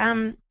 sure.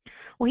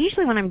 Well,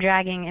 usually when I'm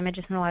dragging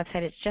images from the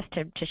website, it's just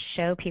to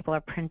show people or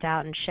print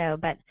out and show.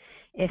 But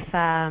if,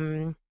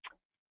 yeah,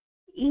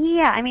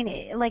 I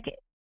mean, like,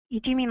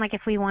 do you mean like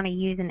if we want to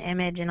use an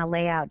image in a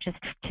layout just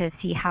to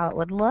see how it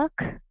would look?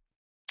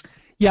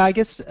 Yeah, I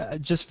guess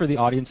just for the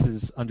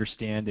audience's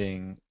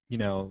understanding,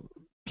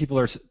 people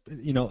are,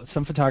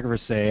 some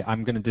photographers say,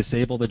 I'm going to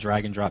disable the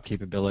drag and drop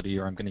capability,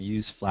 or I'm going to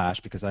use Flash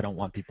because I don't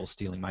want people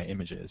stealing my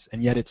images.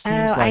 And yet it Oh,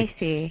 seems I like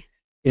see.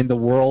 in the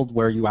world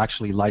where you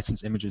actually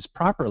license images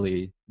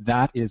properly,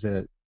 that is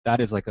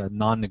like a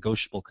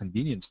non-negotiable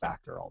convenience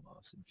factor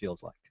almost, it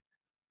feels like.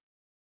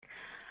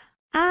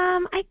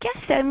 I guess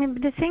so. I mean,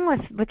 the thing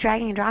with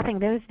dragging and dropping,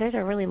 those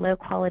are really low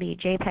quality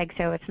JPEG,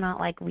 so it's not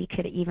like we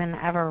could even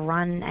ever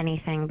run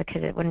anything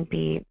because it wouldn't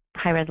be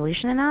high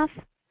resolution enough.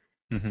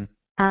 Hmm.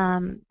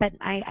 But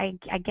I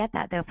get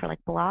that though for like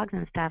blogs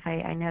and stuff.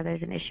 I know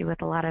there's an issue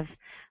with a lot of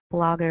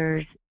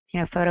bloggers,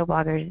 photo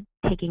bloggers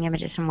taking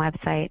images from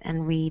website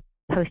and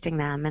reposting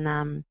them,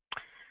 and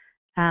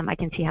I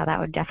can see how that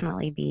would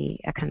definitely be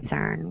a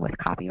concern with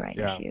copyright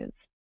Yeah. issues.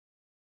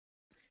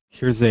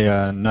 Here's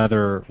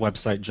another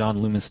website,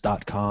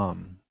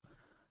 johnloomis.com,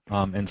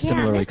 and Yeah, and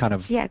similarly kind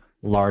of yeah,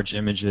 large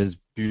images,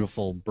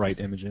 beautiful, bright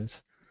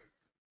images.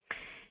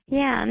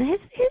 yeah, and his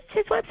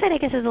website I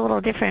guess is a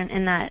little different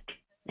in that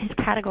his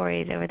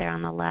categories over there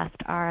on the left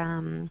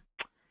are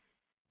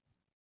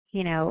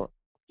you know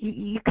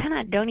you kind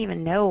of don't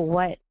even know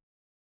what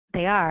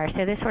they are.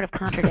 So this sort of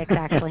contradicts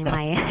actually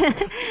my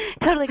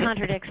totally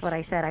contradicts what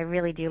I said I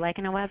really do like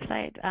in a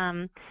website.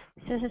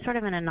 So this is sort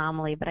of an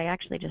anomaly, but I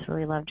actually just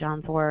really love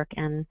John's work,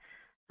 and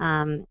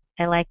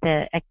I like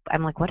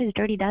I'm like, what is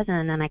Dirty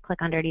Dozen? And I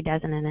click on Dirty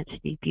Dozen, and it's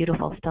these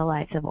beautiful still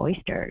lifes of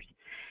oysters.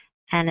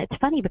 And it's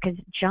funny because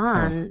Huh.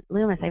 John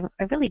Loomis, I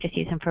really just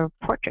use him for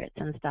portraits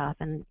and stuff,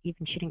 and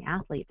even shooting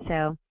athletes.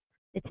 So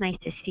it's nice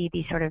to see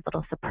these sort of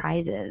little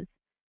surprises.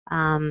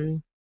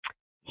 Um,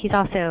 he's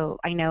also,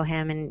 I know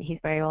him, and he's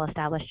very well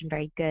established and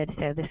very good.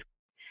 So this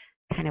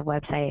kind of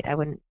website, I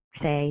wouldn't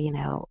say,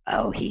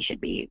 oh, he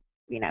should be,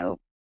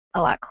 a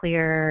lot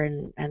clearer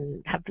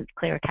and have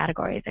clearer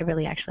categories. I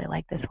really actually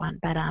like this one,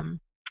 but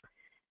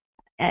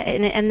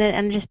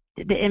and just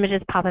the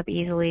images pop up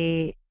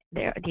easily.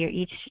 They're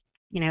each,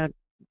 you know,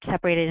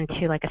 separated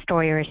into like a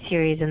story or a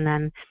series, and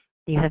then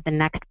you have the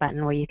next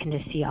button where you can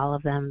just see all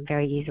of them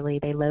very easily.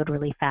 They load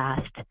really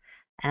fast,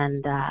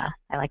 and I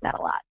like that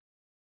a lot.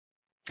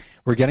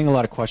 We're getting a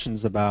lot of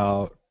questions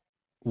about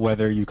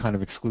whether you kind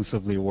of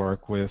exclusively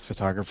work with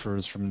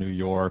photographers from New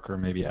York or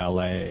maybe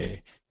LA.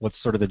 What's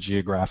sort of the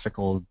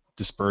geographical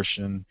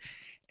dispersion?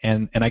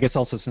 And I guess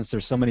also since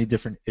there's so many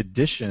different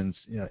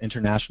editions,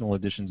 international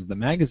editions of the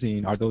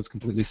magazine, are those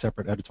completely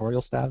separate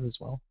editorial staffs as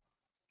well?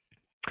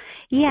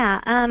 Yeah,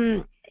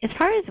 as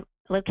far as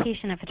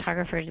location of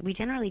photographers, we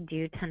generally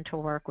do tend to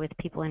work with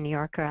people in New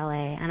York or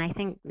LA, and I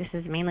think this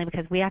is mainly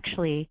because we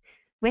actually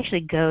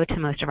go to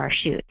most of our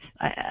shoots.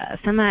 I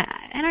don't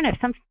know,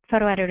 some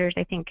photo editors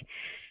I think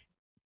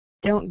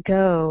don't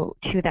go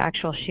to the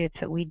actual shoots,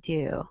 but we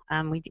do.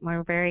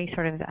 We're very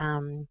sort of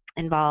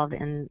involved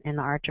in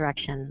the art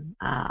direction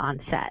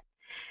on set.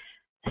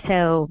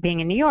 So being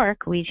in New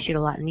York, we shoot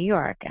a lot in New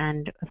York,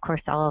 and of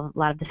course, a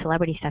lot of the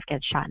celebrity stuff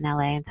gets shot in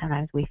LA, and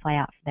sometimes we fly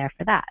out there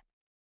for that.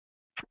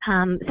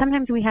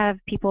 Sometimes we have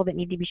people that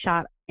need to be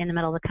shot in the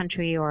middle of the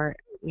country, or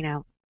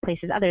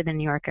places other than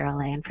New York or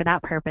LA, and for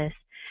that purpose,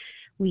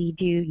 we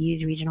do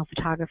use regional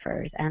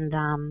photographers.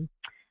 And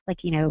like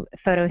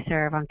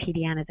PhotoServe on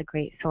PDN is a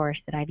great source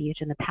that I've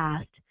used in the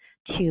past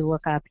to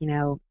look up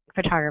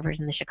photographers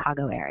in the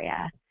Chicago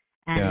area.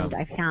 Yeah. And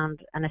I found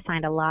and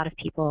assigned a lot of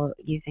people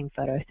using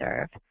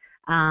PhotoServe.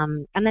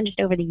 And then just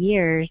over the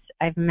years,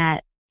 I've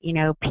met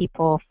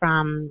people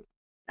from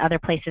other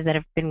places that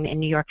have been in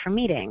New York for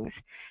meetings,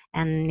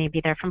 and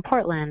maybe they're from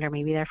Portland or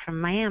maybe they're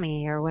from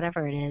Miami or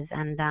whatever it is,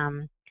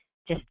 and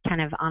just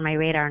kind of on my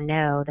radar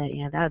know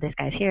that oh, this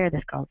guy's here,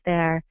 this girl's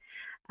there.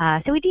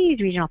 So we do use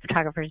regional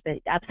photographers, but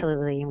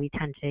absolutely we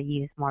tend to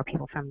use more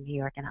people from New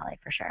York and LA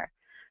for sure.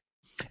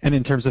 And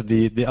in terms of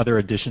the other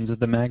editions of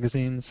the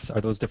magazines,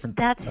 are those different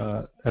That's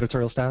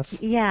editorial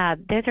staffs? Yeah,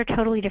 those are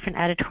totally different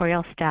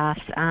editorial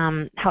staffs.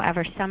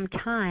 However,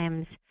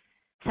 sometimes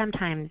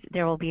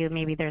there will be,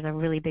 maybe there's a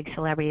really big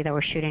celebrity that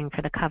we're shooting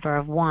for the cover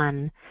of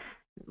one,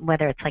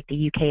 whether it's like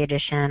the UK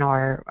edition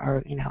or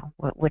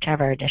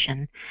whichever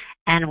edition,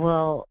 and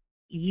we'll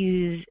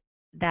use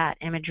that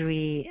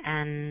imagery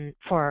and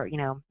for,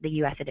 the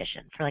U.S.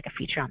 edition, for like a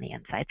feature on the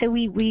inside. So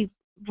we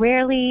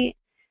rarely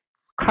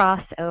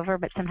cross over,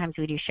 but sometimes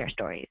we do share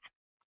stories.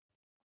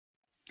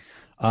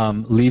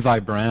 Levi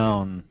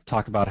Brown,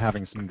 talk about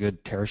having some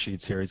good tear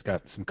sheets here. He's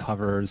got some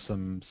covers,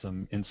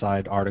 some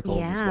inside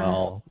articles as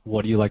well.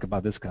 What do you like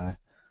about this guy?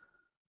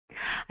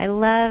 I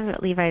love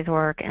Levi's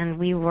work, and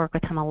we work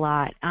with him a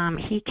lot.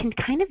 He can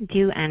kind of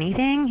do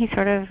anything. He's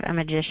sort of a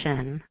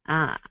magician,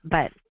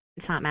 but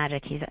it's not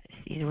magic. He's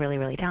really,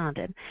 really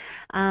talented.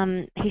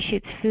 He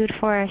shoots food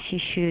for us. He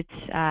shoots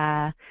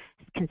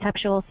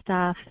conceptual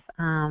stuff.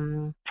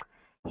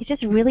 He's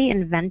just really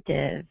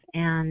inventive,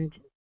 and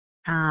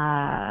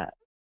I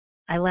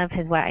love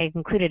I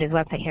included his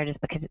website here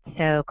just because it's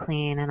so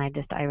clean, and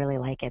I really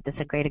like it. This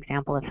is a great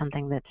example of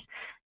something that's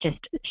just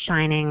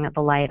shining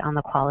the light on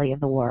the quality of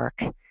the work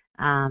in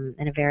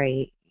a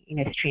very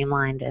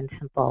streamlined and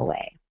simple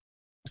way.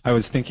 I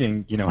was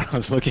thinking, when I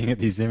was looking at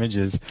these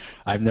images,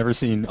 I've never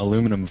seen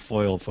aluminum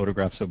foil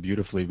photographed so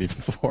beautifully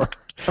before.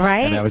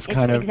 Right? And I was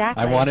kind of,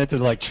 exactly. I wanted to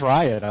like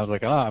try it. I was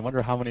like, oh, I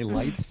wonder how many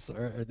lights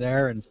are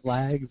there and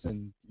flags,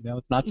 and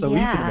it's not so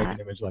easy to make an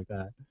image like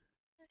that.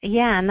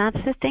 Yeah, and that's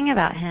the thing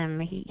about him.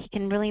 He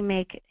can really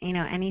make,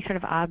 any sort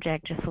of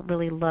object just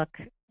really look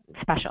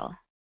special.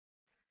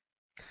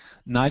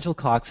 Nigel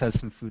Cox has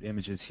some food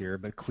images here,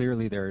 but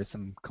clearly there is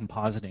some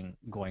compositing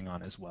going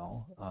on as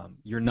well.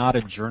 You're not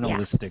a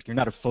journalistic, you're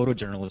not a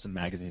photojournalism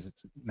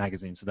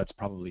magazine, so that's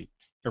probably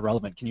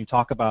irrelevant. Can you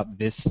talk about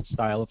this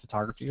style of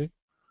photography?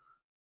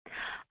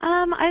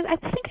 I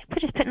think I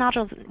just put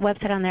Nigel's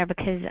website on there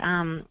because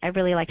I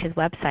really liked his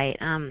website,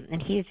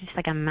 and he's just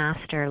like a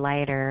master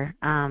lighter,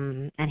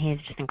 and he's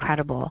just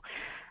incredible.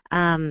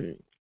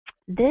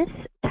 This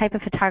type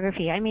of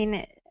photography,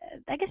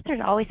 I guess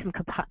there's always some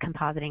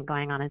compositing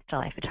going on in still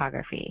life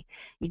photography.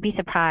 You'd be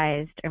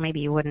surprised, or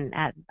maybe you wouldn't,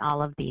 at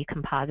all of the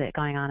composite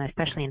going on,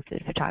 especially in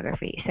food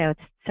photography. So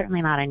it's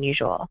certainly not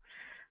unusual.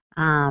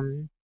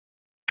 And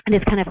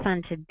it's kind of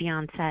fun to be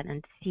on set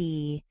and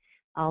see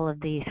all of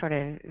the sort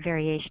of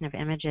variation of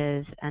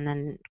images, and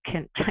then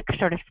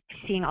sort of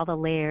seeing all the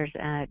layers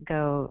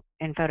go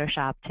in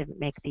Photoshop to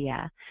make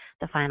the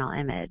final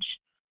image.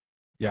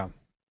 Yeah.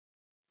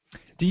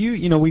 Do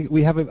you,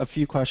 we have a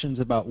few questions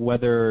about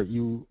whether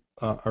you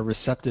are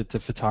receptive to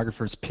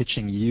photographers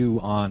pitching you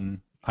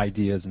on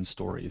ideas and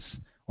stories,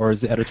 or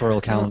is the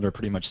editorial calendar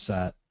pretty much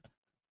set?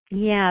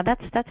 Yeah,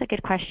 that's a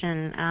good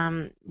question.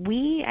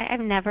 I've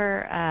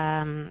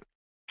never.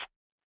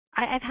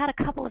 I've had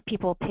a couple of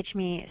people pitch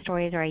me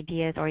stories or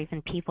ideas or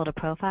even people to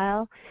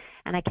profile,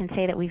 and I can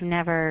say that we've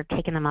never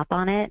taken them up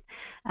on it.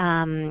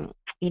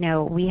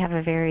 We have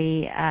a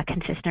very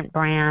consistent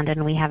brand,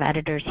 and we have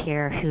editors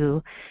here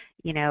who,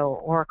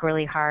 work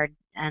really hard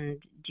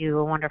and do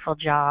a wonderful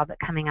job at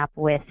coming up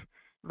with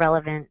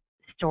relevant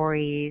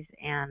stories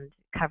and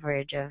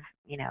coverage of,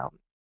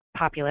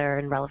 popular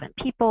and relevant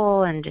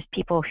people, and just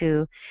people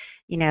who,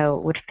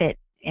 would fit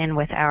in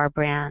with our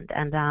brand.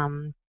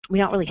 And we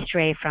don't really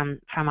stray from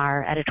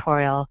our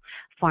editorial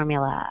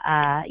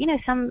formula.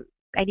 Some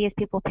ideas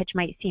people pitch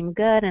might seem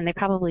good, and they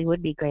probably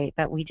would be great,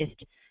 but we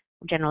just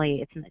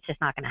generally it's just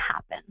not going to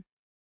happen.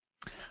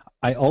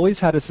 I always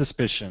had a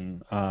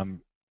suspicion,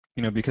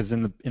 because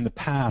in the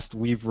past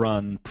we've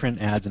run print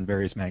ads in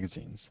various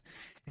magazines,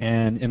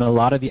 and in a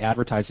lot of the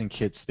advertising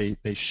kits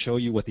they show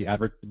you what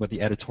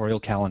the editorial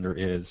calendar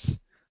is,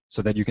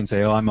 so that you can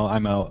say, oh, I'm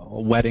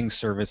a wedding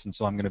service, and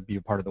so I'm going to be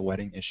a part of the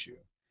wedding issue.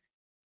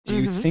 Do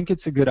you think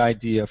it's a good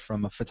idea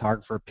from a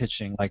photographer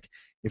pitching, like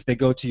if they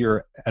go to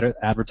your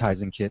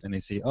advertising kit and they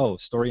say, oh,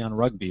 story on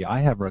rugby, I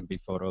have rugby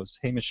photos.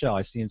 Hey, Michelle,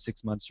 I see in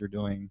 6 months you're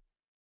doing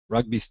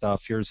rugby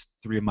stuff. Here's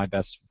 3 of my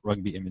best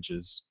rugby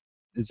images.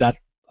 Is that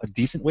a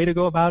decent way to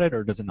go about it,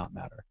 or does it not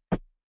matter?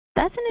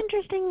 That's an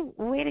interesting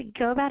way to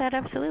go about it.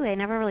 Absolutely, I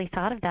never really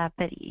thought of that,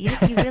 but you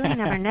really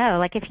never know.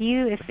 Like if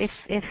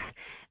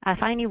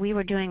I knew we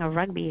were doing a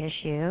rugby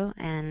issue,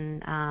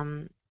 and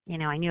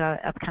I knew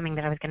upcoming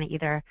that I was going to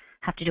either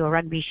have to do a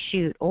rugby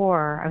shoot,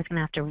 or I was going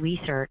to have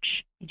to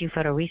do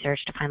photo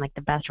research to find like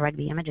the best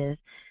rugby images,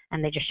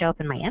 and they just show up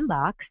in my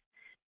inbox,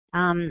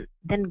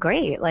 then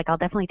great. Like I'll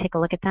definitely take a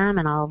look at them,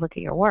 and I'll look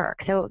at your work.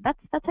 So that's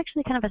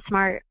actually kind of a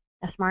smart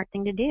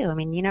thing to do.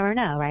 You never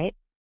know, right?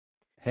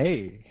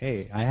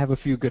 Hey, I have a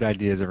few good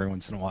ideas every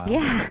once in a while.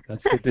 Yeah.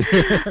 That's good to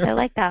hear. I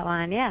like that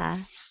one, yeah.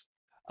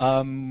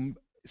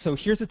 So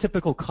here's a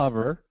typical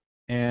cover,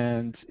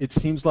 and it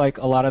seems like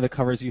a lot of the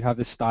covers you have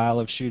this style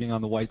of shooting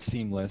on the white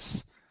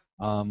seamless,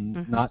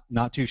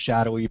 not too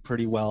shadowy,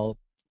 pretty well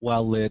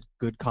lit,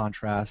 good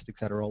contrast,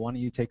 etc. Why don't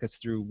you take us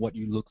through what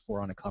you look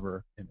for on a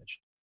cover image?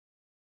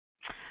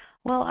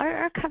 Well,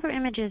 our cover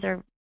images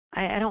are,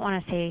 I don't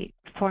want to say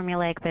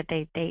formulaic, but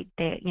they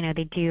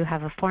do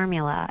have a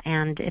formula,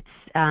 and it's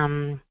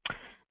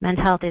Men's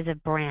Health is a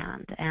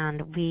brand,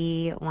 and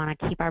we want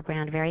to keep our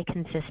brand very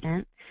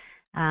consistent.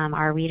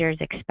 Our readers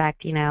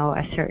expect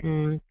a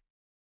certain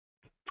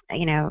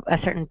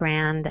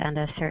brand, and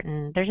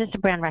there's just a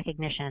brand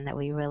recognition that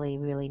we really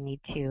need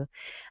to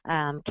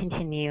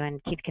continue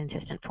and keep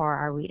consistent for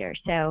our readers.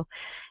 So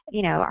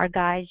our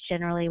guys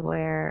generally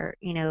wear,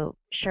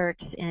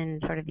 shirts in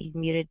sort of these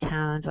muted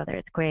tones, whether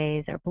it's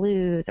grays or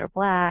blues or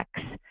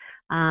blacks.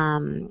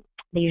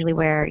 They usually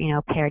wear,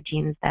 a pair of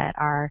jeans that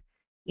are,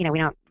 we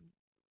don't,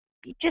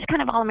 just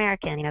kind of all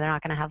American. They're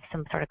not going to have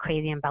some sort of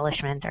crazy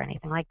embellishment or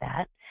anything like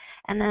that.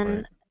 And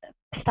then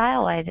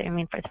style-wise,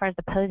 as far as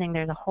the posing,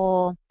 there's a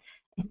whole,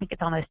 I think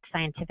it's almost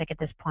scientific at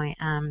this point,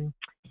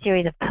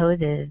 series of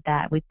poses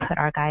that we put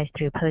our guys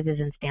through, poses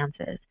and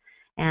stances.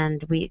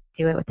 And we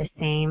do it with the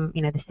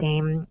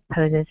same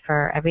poses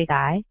for every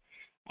guy.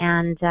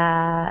 And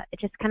it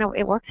just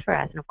it works for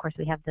us. And of course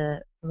we have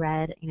the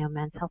red,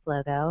 Men's Health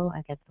logo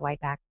against the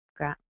white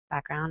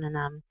background.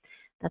 And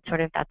that's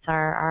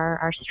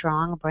our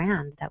strong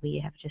brand that we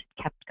have just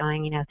kept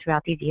going,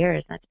 throughout these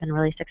years. And it's been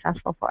really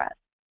successful for us.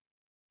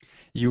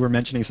 You were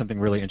mentioning something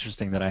really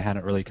interesting that I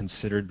hadn't really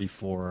considered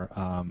before,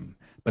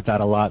 but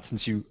that a lot,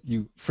 since you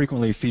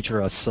frequently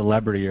feature a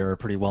celebrity or a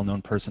pretty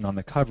well-known person on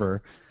the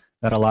cover,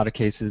 that a lot of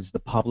cases the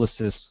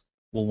publicists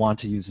will want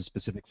to use a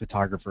specific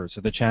photographer.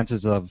 So the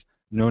chances of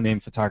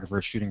no-name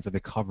photographers shooting for the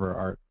cover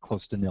are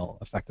close to nil,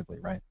 effectively,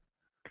 right?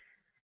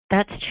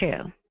 That's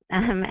true,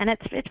 and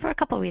it's for a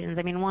couple of reasons.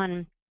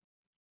 One,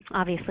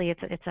 obviously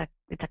it's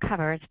a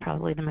cover. It's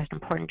probably the most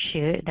important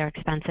shoot. They're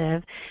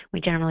expensive. We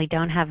generally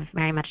don't have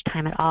very much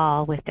time at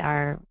all with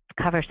our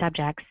cover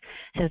subjects,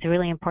 so it's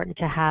really important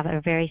to have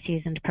a very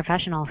seasoned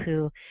professional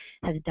who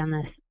has done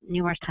this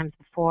numerous times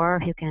before,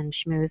 who can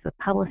schmooze with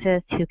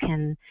publicists, who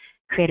can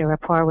create a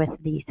rapport with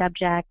the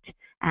subject,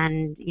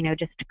 and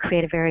just to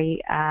create a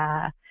very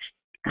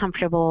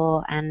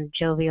comfortable and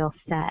jovial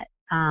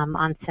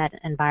on-set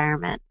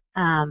environment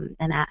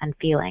and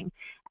feeling.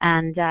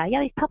 And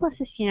these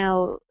publicists,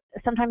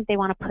 sometimes they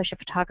want to push a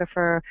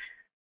photographer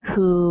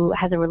who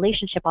has a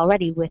relationship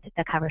already with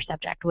the cover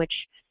subject, which,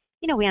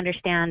 we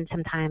understand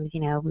sometimes,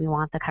 we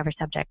want the cover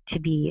subject to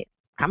be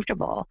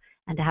comfortable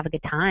and to have a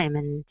good time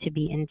and to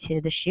be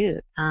into the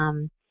shoot.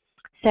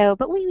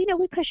 But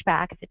we push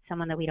back if it's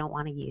someone that we don't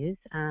want to use.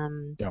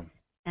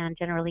 And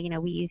generally,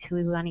 we use who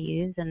we want to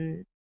use.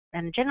 And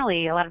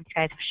generally, a lot of these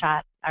guys have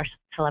shot our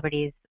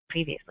celebrities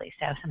previously,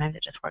 so sometimes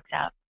it just works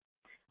out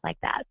like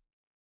that.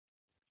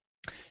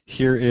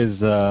 Here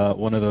is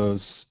one of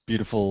those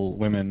beautiful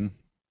women.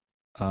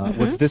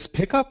 Was this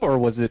pickup or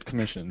was it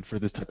commissioned for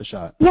this type of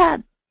shot? Yeah,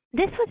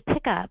 this was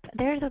pickup.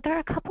 There are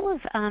a couple of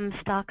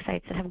stock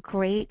sites that have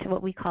great,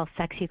 what we call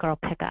sexy girl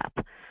pickup.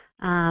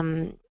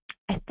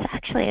 It's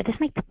actually, this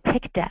might be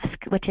Pick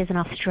Desk, which is an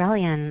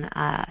Australian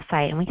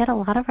site, and we get a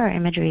lot of our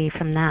imagery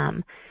from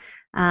them.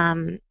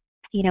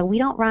 We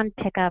don't run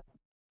pickup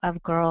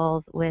of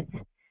girls with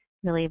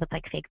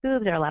like fake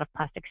boobs or a lot of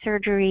plastic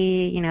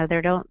surgery.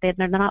 They're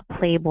not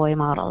Playboy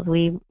models.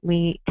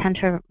 We tend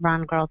to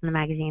run girls in the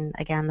magazine,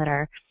 again,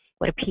 that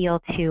would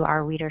appeal to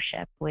our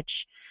readership, which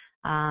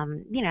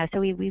so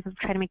we've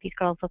tried to make these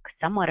girls look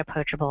somewhat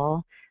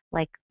approachable,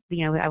 like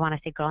I want to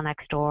say Girl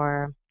Next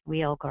Door,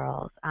 real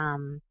girls.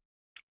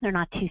 They're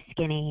not too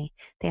skinny.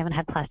 They haven't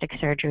had plastic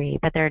surgery,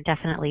 but they're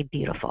definitely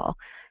beautiful.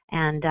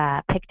 And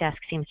Pick Desk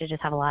seems to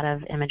just have a lot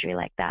of imagery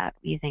like that,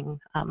 using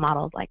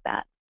models like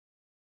that.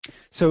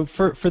 So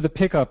for the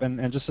pickup,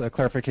 and just a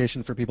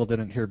clarification for people who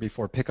didn't hear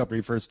before, pickup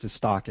refers to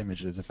stock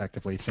images,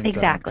 effectively, things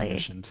that aren't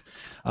commissioned.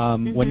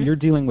 When you're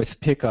dealing with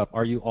pickup,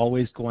 are you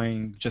always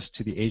going just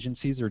to the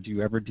agencies, or do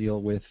you ever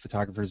deal with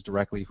photographers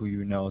directly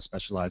who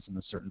specialize in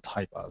a certain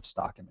type of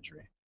stock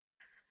imagery?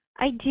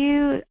 I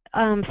do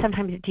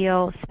sometimes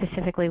deal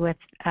specifically with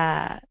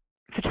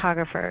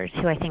photographers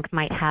who I think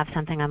might have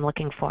something I'm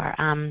looking for.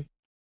 And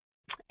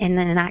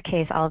then in that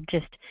case, I'll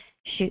just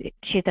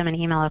shoot them an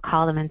email or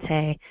call them and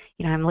say,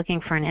 I'm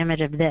looking for an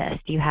image of this.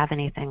 Do you have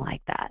anything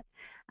like that?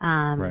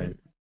 Right.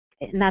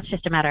 And that's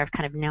just a matter of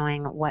kind of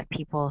knowing what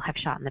people have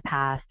shot in the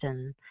past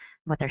and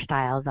what their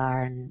styles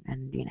are, and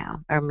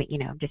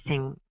just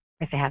seeing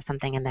if they have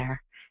something in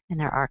their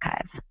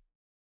archives.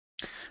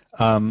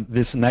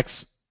 This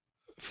next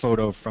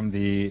photo from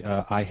the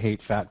I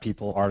Hate Fat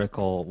People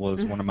article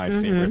was one of my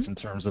favorites in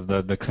terms of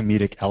the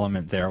comedic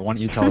element there. Why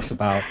don't you tell us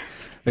about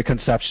the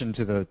conception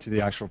to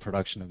the actual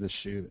production of this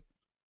shoot?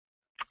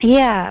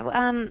 Yeah,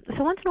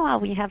 so once in a while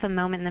we have a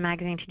moment in the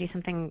magazine to do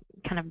something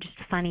kind of just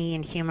funny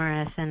and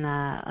humorous and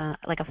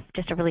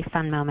just a really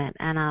fun moment.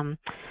 And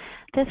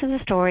this is a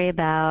story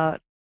about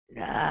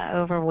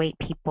overweight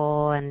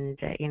people and,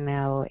 in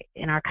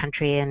our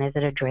country, and is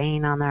it a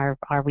drain on our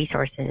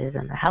resources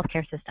and the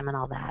healthcare system and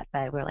all that.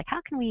 But we're like,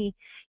 how can we,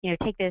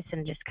 take this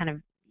and just kind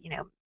of,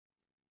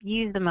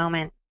 use the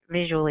moment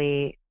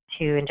visually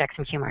to inject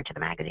some humor into the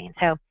magazine.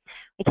 So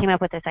we came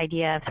up with this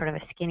idea of sort of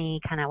a skinny,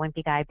 kind of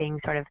wimpy guy being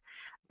sort of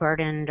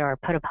burdened or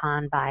put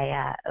upon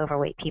by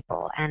overweight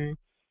people. And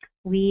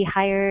we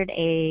hired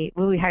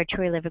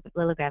Troy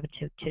Lilligrev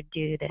to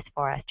do this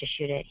for us, to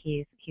shoot it.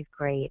 He's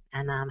great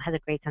and has a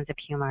great sense of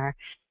humor.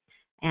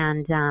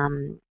 And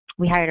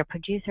we hired a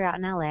producer out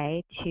in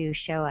LA to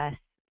show us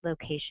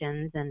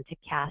locations and to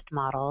cast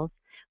models,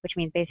 which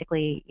means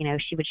basically,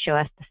 she would show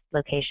us the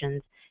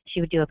locations. She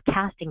would do a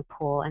casting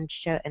pool and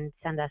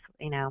send us,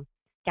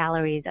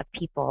 galleries of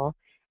people,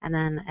 And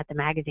then at the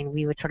magazine,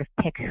 we would sort of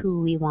pick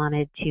who we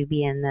wanted to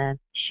be in the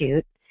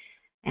shoot,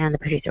 and the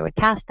producer would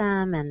cast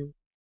them and,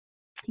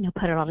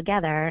 put it all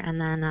together. And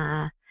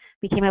then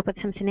we came up with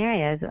some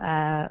scenarios.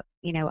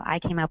 I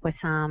came up with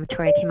some,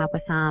 Tori came up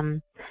with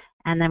some,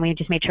 and then we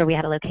just made sure we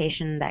had a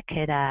location that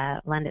could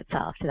lend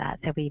itself to that.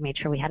 So we made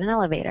sure we had an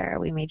elevator.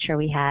 We made sure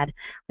we had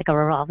like a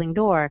revolving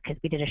door, because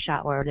we did a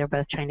shot where they're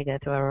both trying to go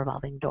through a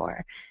revolving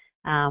door.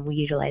 We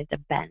utilized a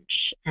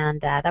bench, and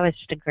that was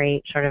just a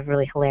great, sort of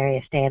really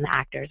hilarious day, and the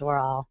actors were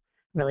all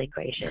really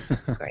gracious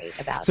and great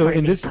about So sort of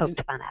in being this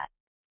poked fun at.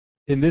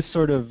 in this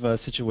sort of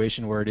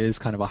situation where it is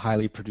kind of a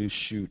highly produced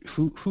shoot,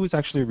 who is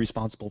actually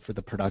responsible for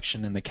the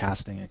production and the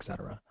casting, et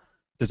cetera?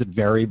 Does it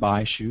vary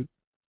by shoot?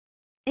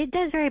 It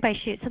does vary by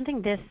shoot.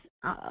 Something this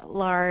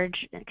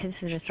large, because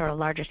this is a sort of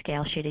larger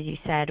scale shoot, as you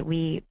said,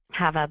 we've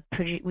had a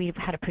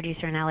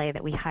producer in LA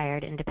that we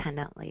hired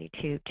independently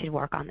to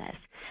work on this,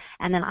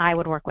 and then I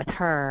would work with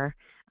her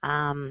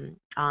on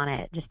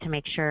it, just to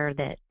make sure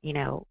that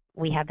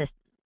we had this,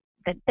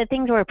 that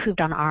things were approved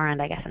on our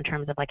end, I guess, in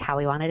terms of like how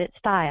we wanted it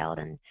styled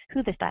and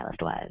who the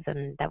stylist was,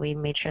 and that we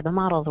made sure the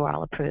models were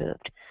all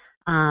approved.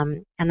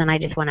 And then I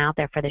just went out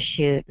there for the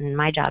shoot, and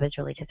my job is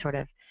really to sort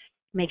of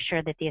make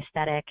sure that the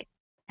aesthetic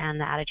and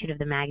the attitude of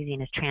the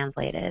magazine is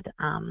translated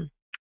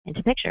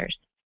into pictures.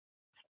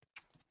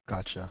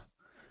 Gotcha.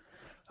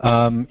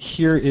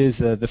 Here is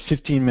the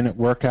 15-minute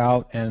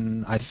workout,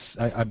 and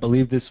I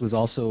believe this was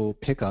also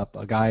pickup,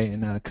 a guy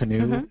in a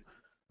canoe,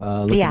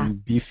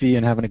 looking beefy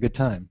and having a good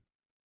time.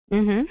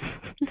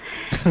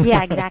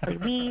 Yeah, exactly.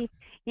 We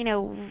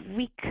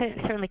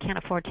certainly can't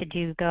afford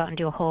to go out and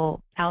do a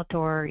whole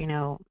outdoor,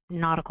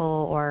 nautical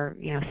or,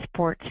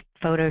 sports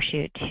photo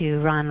shoot to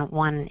run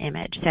one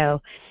image.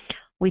 So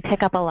we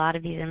pick up a lot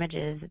of these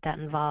images that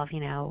involve,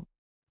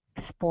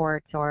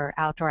 sports or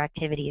outdoor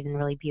activities in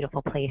really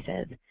beautiful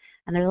places.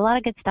 And there's a lot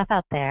of good stuff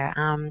out there.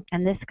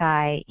 And this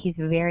guy, he's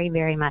very,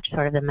 very much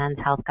sort of the men's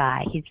health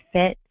guy. He's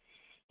fit,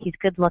 he's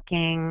good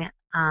looking,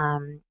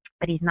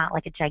 but he's not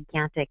like a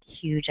gigantic,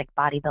 huge, like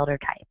bodybuilder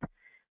type.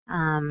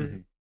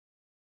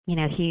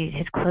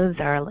 His clothes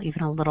are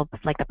even a little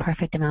like the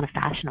perfect amount of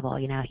fashionable.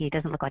 He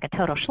doesn't look like a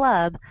total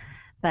schlub,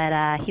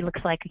 but he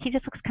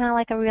just looks kind of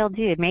like a real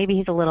dude. Maybe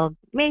he's a little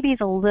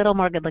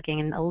more good looking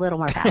and a little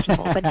more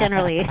fashionable. but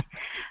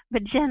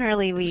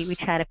generally, we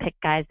try to pick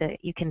guys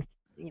that you can,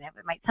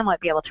 might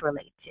somewhat be able to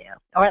relate to,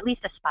 or at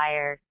least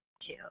aspire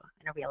to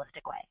in a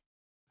realistic way.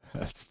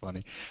 That's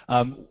funny.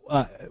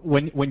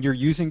 When you're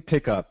using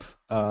pickup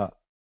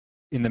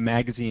in the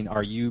magazine,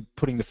 are you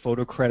putting the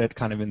photo credit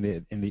kind of in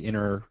the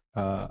inner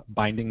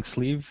binding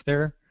sleeve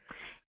there?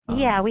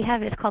 Yeah, we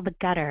have. It's called the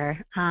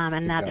gutter,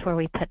 and that's where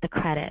we put the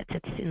credits.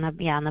 It's in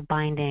the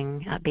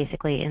binding,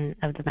 basically,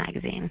 of the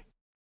magazine.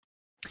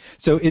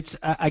 So it's,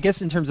 I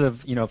guess, in terms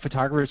of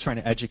photographers trying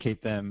to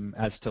educate them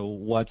as to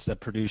what's a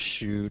produced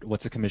shoot,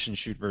 what's a commissioned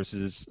shoot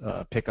versus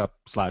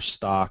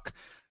pickup/stock.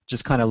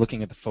 Just kind of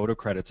looking at the photo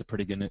credits, a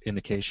pretty good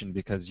indication,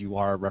 because you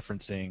are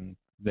referencing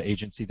the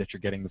agency that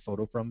you're getting the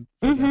photo from.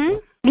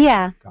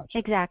 Yeah, gotcha.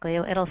 Exactly.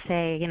 It'll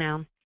say,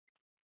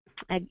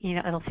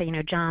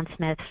 John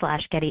Smith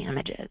 / Getty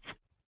Images.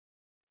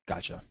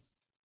 Gotcha.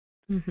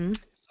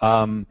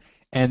 And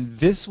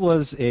this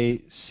was a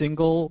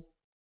single.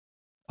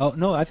 Oh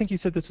no, I think you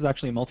said this was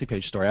actually a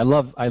multi-page story. I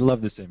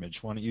love this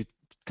image. Why don't you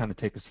kind of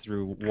take us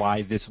through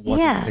why this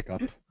wasn't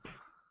pickup?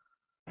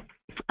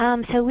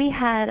 So we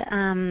had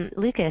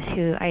Lucas,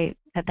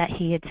 that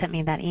he had sent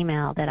me that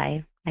email that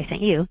I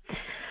sent you.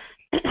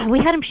 We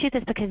had him shoot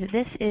this because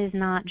this is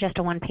not just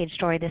a one-page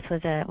story. This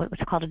was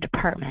what's called a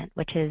department,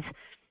 which is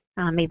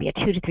maybe a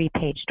 2 to 3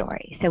 page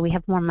story. So we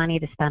have more money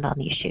to spend on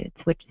these shoots.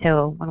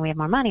 So when we have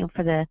more money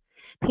for the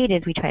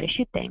pages, we try to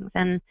shoot things.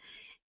 And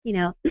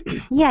you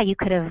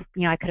could have,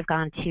 I could have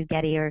gone to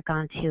Getty or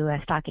gone to a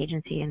stock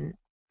agency, and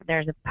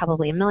there's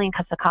probably a million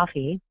cups of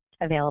coffee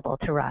available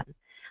to run.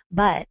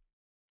 But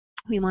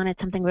we wanted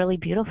something really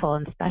beautiful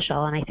and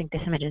special, and I think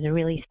this image is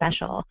really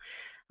special.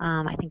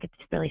 I think it's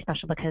really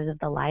special because of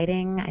the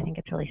lighting. I think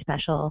it's really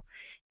special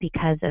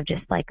because of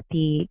just like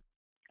the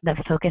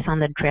focus on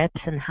the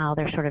drips and how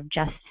they're sort of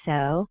just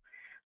so.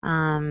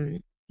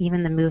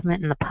 Even the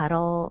movement in the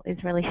puddle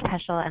is really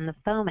special, and the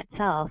foam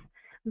itself.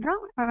 I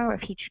don't remember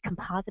if he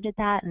composited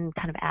that and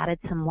kind of added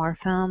some more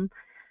foam,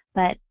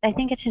 but I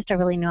think it's just a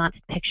really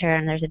nuanced picture,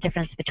 and there's a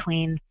difference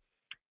between,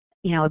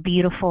 a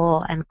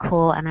beautiful and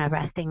cool and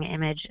arresting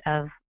image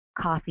of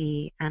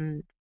coffee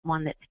and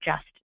one that's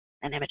just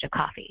an image of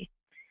coffee.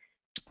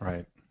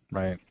 Right.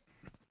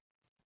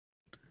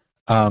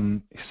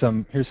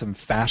 Here's some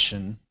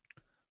fashion.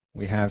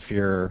 We have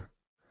here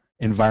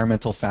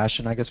environmental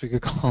fashion, I guess we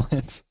could call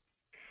it.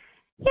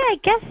 Yeah, I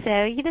guess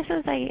so. This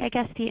was, I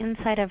guess, the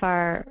inside of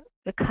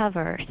the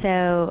cover.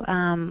 So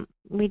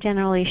we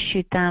generally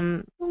shoot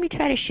them. We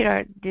try to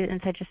shoot the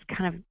inside just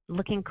kind of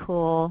looking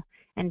cool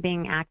and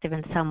being active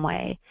in some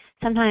way.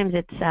 Sometimes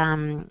it's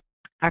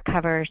our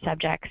cover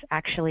subjects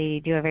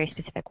actually do a very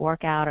specific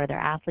workout, or they're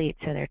athletes,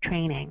 or they're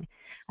training.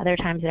 Other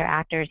times they're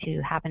actors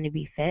who happen to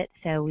be fit,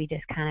 so we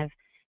just kind of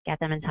get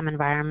them in some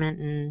environment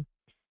and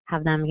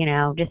have them,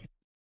 just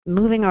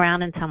moving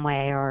around in some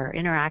way or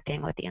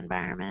interacting with the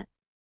environment.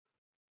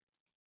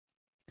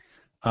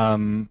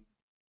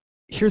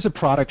 Here's a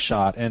product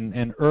shot,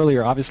 and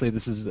earlier, obviously,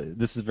 this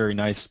is a very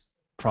nice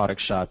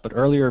product shot, but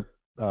earlier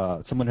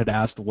someone had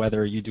asked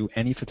whether you do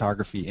any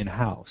photography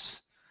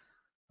in-house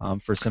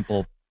for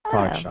simple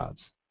product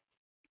shots.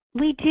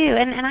 We do,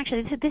 and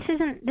actually, this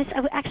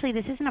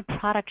isn't a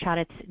product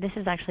shot. This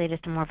is actually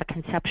just more of a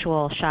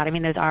conceptual shot. I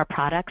mean, those are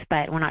products,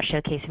 but we're not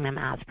showcasing them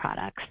as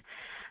products.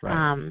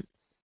 Right.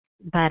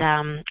 But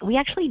we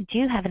actually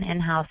do have an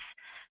in-house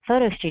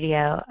photo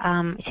studio.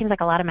 It seems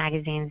like a lot of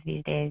magazines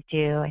these days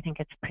do. I think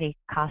it's pretty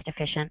cost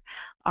efficient.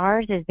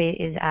 Ours is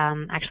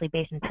actually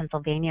based in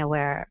Pennsylvania,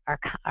 where a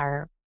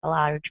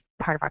large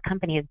part of our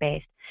company is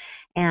based,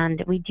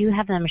 and we do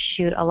have them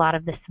shoot a lot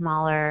of the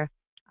smaller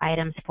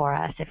items for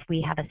us. If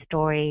we have a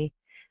story,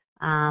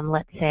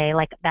 let's say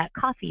like that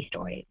coffee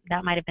story,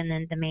 that might have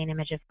been the main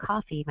image of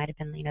coffee, might have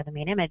been the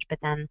main image, but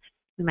then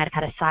we might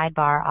have had a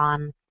sidebar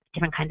on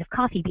different kinds of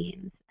coffee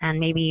beans, and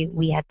maybe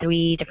we had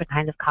 3 different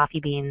kinds of coffee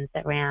beans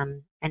that ran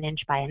 1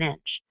 inch by 1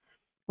 inch.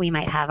 We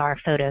might have our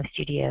photo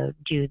studio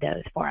do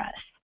those for us.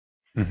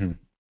 Mm-hmm.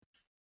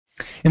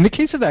 In the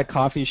case of that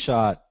coffee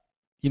shot,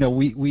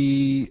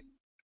 we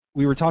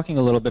were talking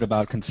a little bit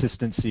about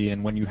consistency,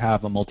 and when you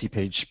have a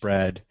multi-page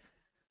spread,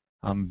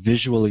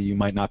 visually you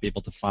might not be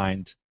able to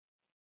find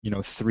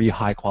 3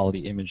 high-quality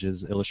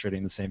images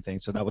illustrating the same thing.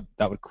 So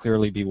that would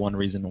clearly be one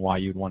reason why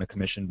you'd want to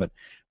commission. But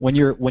when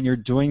you're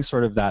doing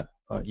sort of that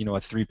a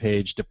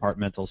 3-page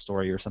departmental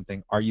story or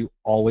something, are you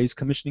always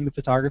commissioning the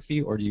photography,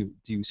 or do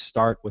you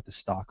start with the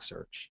stock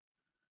search?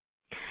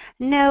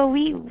 No,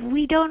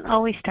 we don't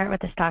always start with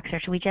the stock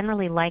search. We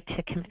generally like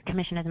to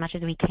commission as much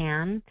as we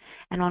can,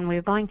 and when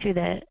we're going through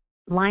the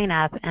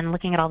lineup and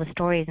looking at all the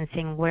stories and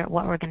seeing what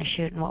we're going to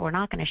shoot and what we're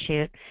not going to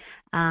shoot,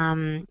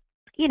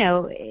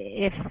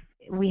 if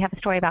we have a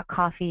story about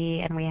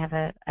coffee and we have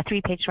a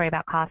 3-page story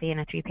about coffee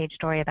and a 3-page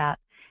story about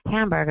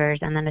hamburgers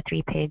and then a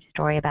 3-page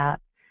story about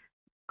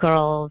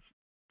girls,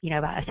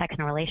 about a sex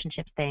and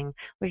relationships thing,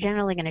 we're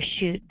generally going to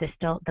shoot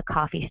the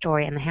coffee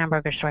story and the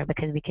hamburger story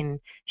because we can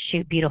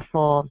shoot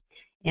beautiful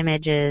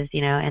images,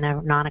 in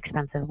a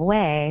non-expensive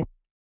way.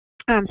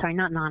 I'm sorry,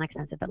 not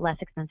non-expensive, but less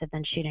expensive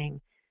than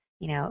shooting,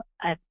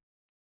 a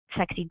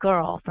sexy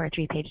girl for a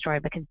 3-page story,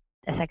 because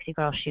a sexy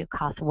girl shoot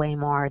costs way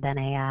more than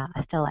a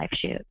still life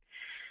shoot.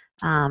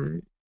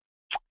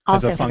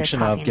 As a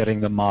function of getting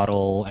the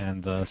model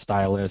and the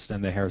stylist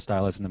and the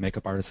hairstylist and the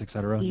makeup artist,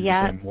 etc. You're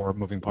just saying more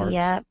moving parts.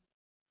 Yeah.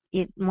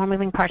 More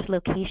moving parts.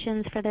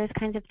 Locations for those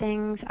kinds of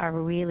things are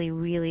really,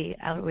 really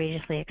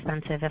outrageously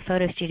expensive. A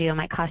photo studio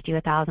might cost you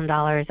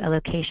 $1,000. A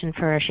location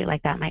for a shoot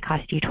like that might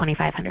cost you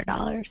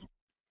 $2,500.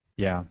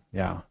 Yeah.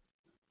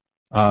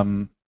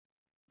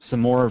 Some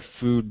more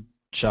food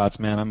shots,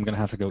 man. I'm gonna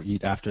have to go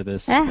eat after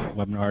this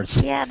webinar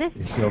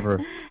is over.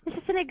 This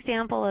is an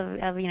example of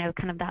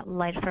kind of that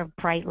light, sort of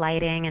bright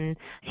lighting, and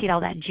see all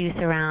that juice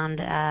around,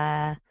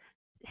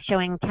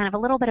 showing kind of a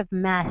little bit of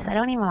mess. I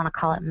don't even want to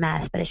call it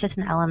mess, but it's just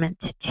an element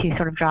to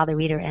sort of draw the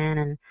reader in,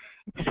 and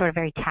it's sort of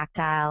very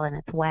tactile, and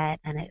it's wet,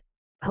 and it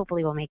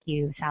hopefully will make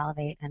you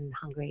salivate and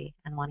hungry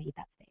and want to eat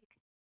that steak.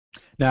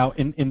 Now,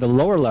 in the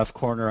lower left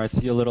corner, I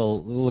see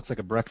looks like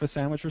a breakfast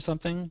sandwich or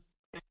something.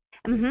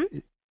 Mm-hmm.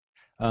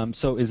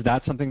 So is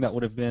that something that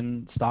would have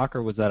been stock,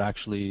 or was that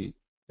actually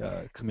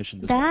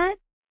commissioned as well?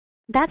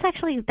 That's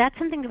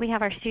something that we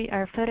have our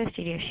photo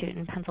studio shoot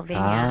in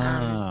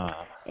Pennsylvania.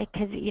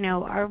 Because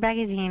our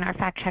magazine, our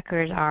fact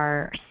checkers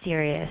are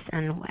serious,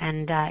 and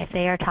if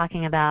they are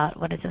talking about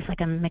what is this,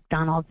 like a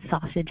McDonald's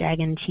sausage, egg,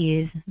 and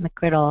cheese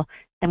McGriddle,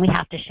 then we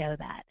have to show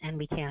that, and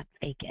we can't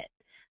fake it.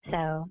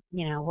 So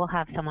we'll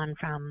have someone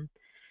from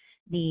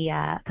the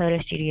photo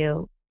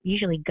studio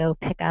usually go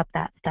pick up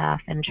that stuff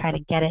and try to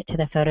get it to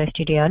the photo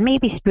studio and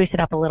maybe spruce it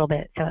up a little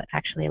bit so it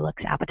actually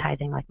looks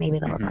appetizing, like maybe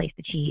they'll replace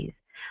the cheese.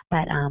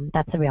 But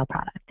that's the real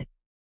product.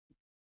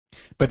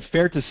 But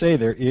fair to say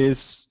there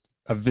is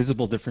a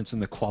visible difference in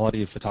the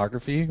quality of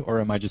photography, or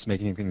am I just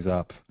making things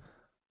up?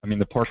 I mean,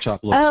 the pork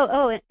chop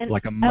looks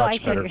like a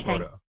much better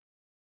photo.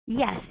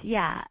 Yes,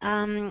 yeah.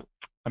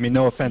 I mean,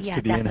 no offense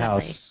to the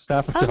in-house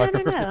staff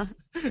photographers.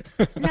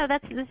 No,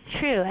 that's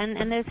true.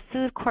 And those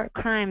food court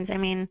crimes, I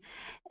mean,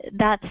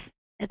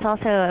 it's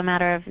also a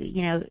matter of,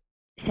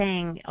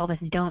 saying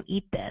almost don't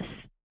eat this.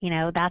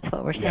 That's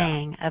what we're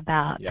saying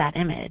about that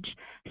image.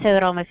 So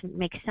it almost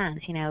makes sense.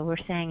 We're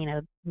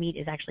saying, meat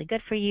is actually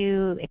good for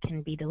you. It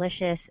can be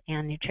delicious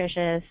and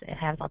nutritious. It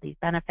has all these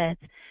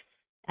benefits,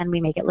 and we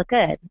make it look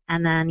good.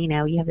 And then,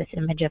 you have this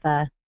image of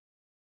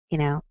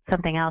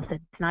something else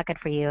that's not good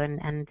for you,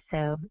 and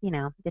so,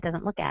 it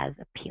doesn't look as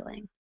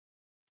appealing.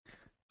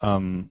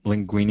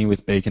 Linguine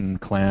with bacon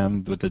and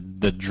clam with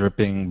the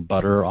dripping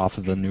butter off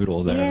of the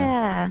noodle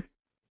there.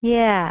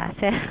 Yeah,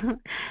 so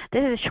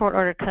this is a short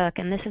order cook,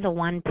 and this is a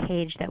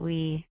 1-page that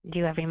we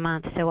do every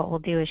month. So what we'll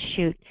do is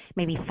shoot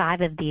maybe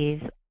 5 of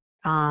these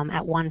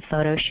at one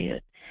photo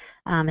shoot.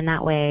 And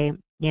that way,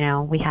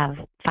 we have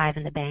 5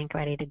 in the bank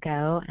ready to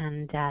go,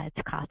 and it's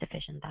cost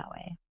efficient that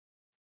way.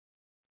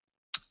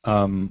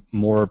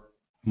 more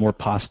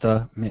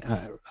pasta.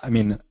 I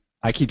mean,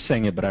 I keep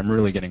saying it, but I'm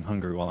really getting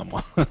hungry while I'm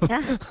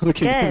Yeah,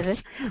 looking at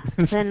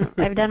good. Then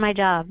I've done my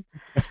job.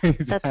 That's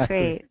Exactly.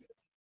 great.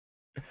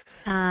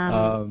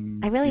 I A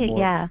few really, more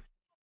yeah.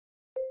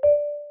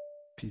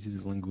 pieces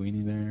of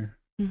linguine there.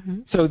 Hmm.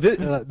 So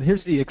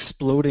here's the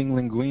exploding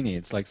linguine.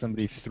 It's like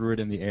somebody threw it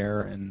in the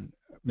air and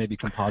maybe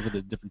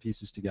composited different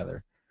pieces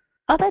together.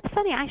 Oh, that's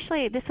funny.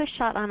 Actually, this was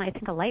shot on, I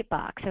think, a light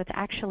box, so it's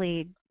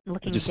actually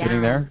looking Just sitting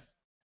down. there?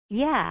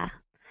 Yeah,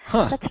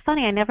 Huh. that's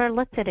funny. I never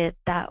looked at it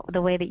that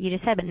the way that you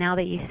just said, but now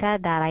that you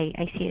said that, I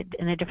see it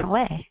in a different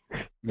way. It's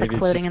like Maybe it's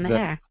floating just in because the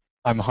air.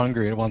 I'm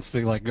hungry. It wants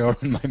to like go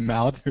in my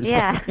mouth or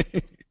Yeah,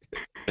 something.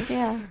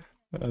 yeah.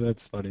 Oh,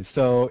 that's funny.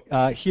 So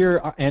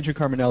here, Andrew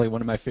Carminelli,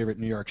 one of my favorite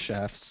New York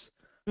chefs,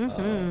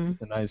 Mhm.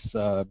 with a nice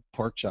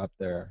pork chop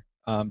there.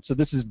 So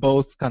this is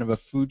both kind of a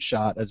food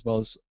shot as well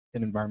as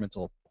an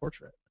environmental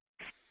portrait.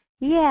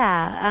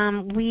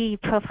 Yeah, we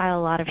profile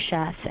a lot of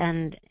chefs,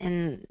 and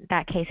in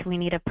that case, we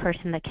need a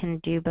person that can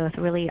do both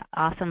really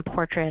awesome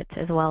portraits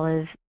as well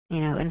as,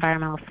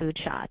 environmental food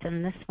shots.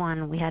 And this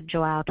one, we had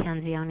Joao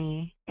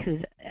Canzioni,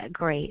 who's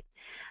great,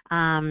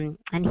 and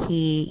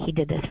he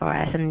did this for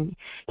us. And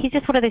he's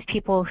just one of those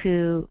people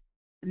who,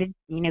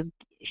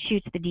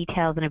 shoots the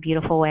details in a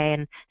beautiful way.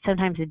 And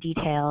sometimes the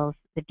detail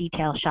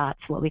shots,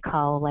 what we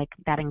call like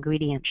that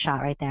ingredient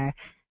shot right there,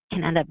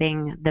 can end up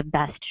being the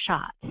best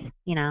shots.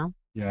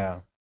 Yeah.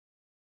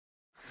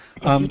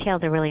 So Um,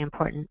 details are really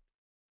important.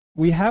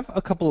 we have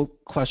a couple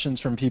questions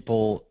from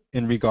people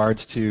in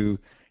regards to,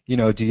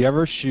 do you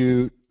ever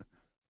shoot,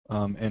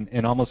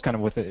 and almost kind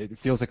of with it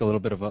feels like a little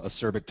bit of a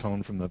acerbic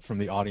tone from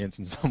the audience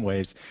in some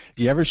ways.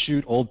 Do you ever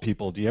shoot old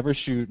people? Do you ever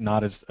shoot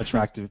not as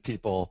attractive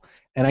people?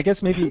 And I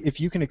guess maybe if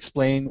you can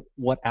explain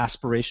what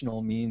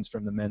aspirational means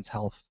from the men's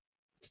health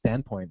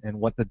standpoint and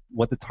what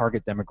the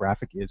target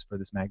demographic is for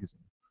this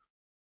magazine.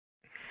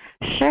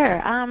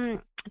 Sure.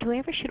 Do we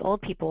ever shoot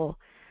old people?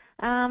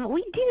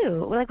 We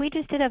do. Like we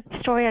just did a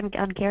story on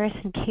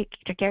Garrison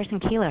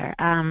Keeler,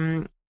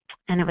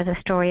 and it was a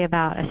story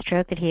about a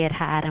stroke that he had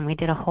had, and we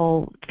did a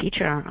whole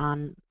feature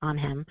on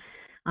him,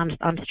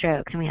 on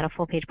strokes, and we had a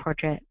full page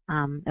portrait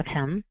of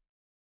him.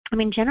 I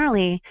mean,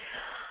 generally,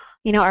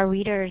 our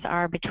readers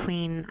are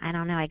between, I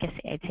don't know, I guess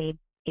I'd say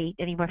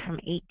anywhere from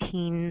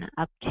 18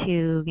 up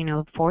to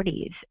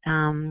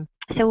 40s.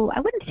 So I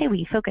wouldn't say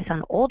we focus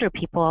on older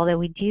people, although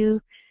we do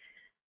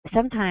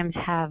sometimes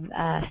have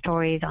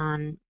stories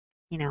on,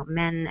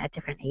 men at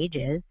different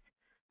ages.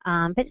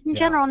 But in Yeah.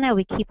 general, no,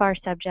 we keep our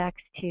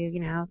subjects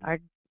to, our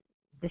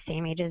the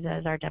same ages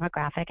as our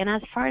demographic. And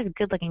as far as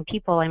good-looking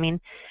people, I mean,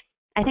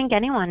 I think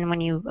anyone, when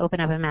you open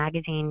up a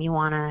magazine, you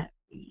want to,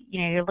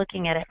 you're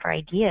looking at it for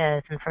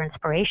ideas and for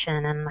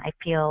inspiration. And I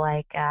feel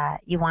like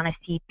you want to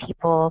see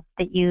people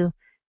that you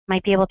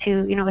might be able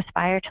to,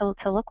 aspire to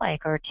look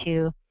like or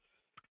to,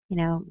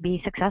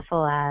 be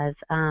successful as.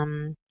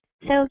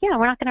 So yeah,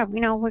 we're not gonna,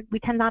 we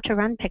tend not to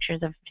run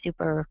pictures of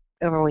super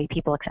overweight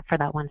people, except for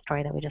that one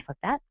story that we just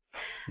looked at.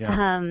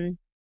 Yeah. Um,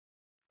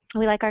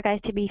 we like our guys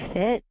to be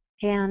fit,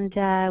 and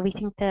we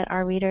think that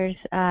our readers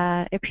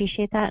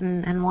appreciate that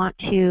and want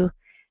to,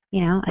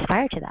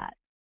 aspire to that.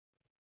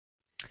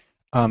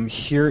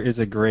 Here is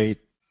a great,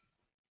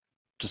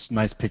 just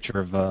nice picture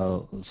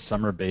of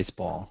summer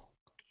baseball.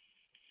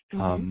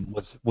 Hmm.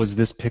 Was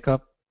this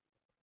pickup?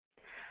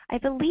 I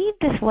believe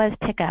this was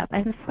pickup.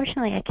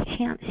 Unfortunately, I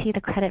can't see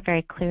the credit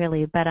very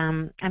clearly, but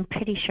I'm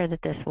pretty sure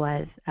that this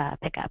was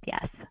pickup,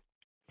 yes.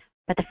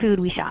 But the food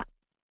we shot.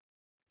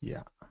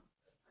 Yeah.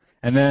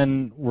 And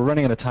then we're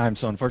running out of time,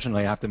 so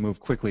unfortunately I have to move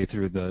quickly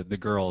through the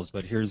girls.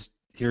 But here's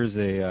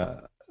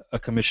a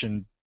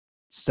commissioned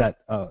set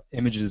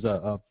images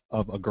of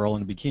a girl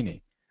in a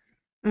bikini.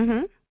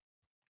 Hmm.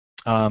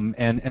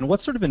 And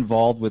what's sort of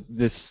involved with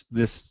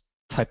this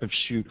type of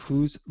shoot?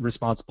 Who's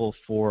responsible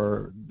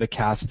for the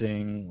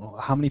casting?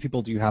 How many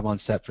people do you have on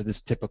set for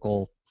this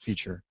typical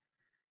feature?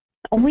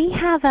 We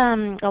have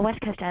a West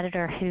Coast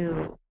editor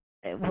who,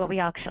 what we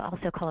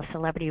also call a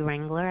celebrity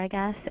wrangler, I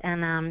guess,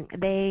 and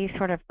they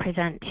sort of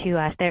present to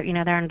us. They're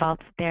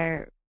involved.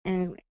 They're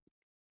in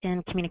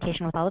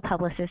communication with all the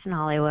publicists in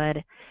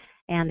Hollywood,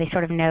 and they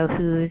sort of know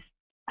who's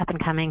up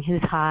and coming,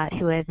 who's hot,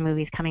 who has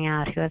movies coming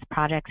out, who has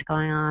projects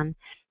going on,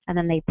 and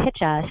then they pitch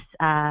us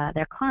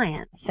their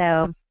clients.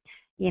 So,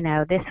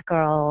 this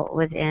girl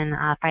was in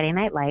Friday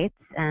Night Lights,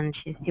 and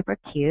she's super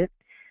cute.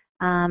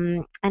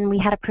 And we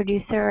had a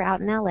producer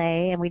out in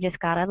LA, and we just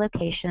got a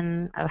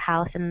location, a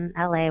house in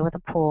LA with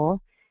a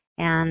pool,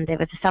 and it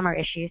was a summer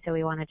issue, so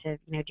we wanted to,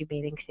 do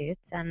bathing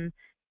suits. And,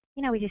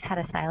 we just had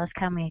a stylist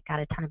come. We got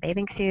a ton of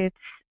bathing suits,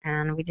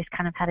 and we just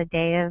kind of had a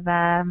day of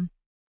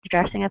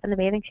dressing up in the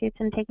bathing suits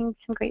and taking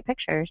some great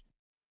pictures.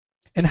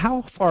 And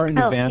how far in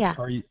Oh, advance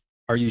yeah.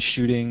 are you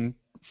shooting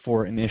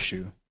for an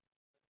issue?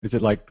 Is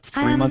it like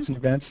 3 months Um, in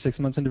advance, 6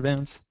 months in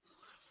advance?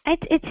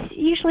 it's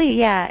usually,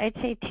 yeah, I'd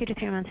say 2 to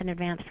 3 months in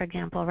advance. For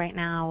example, right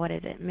now, what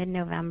is it,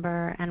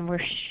 mid-November, and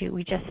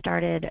we just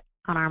started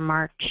on our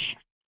March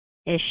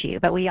issue,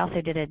 but we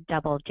also did a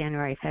double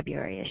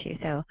January-February issue.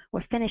 So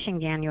we're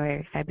finishing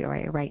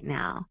January-February right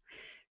now.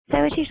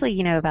 So it's usually,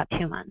 about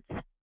 2 months.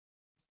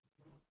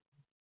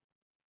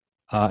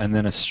 And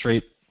then a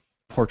straight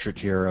portrait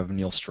here of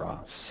Neil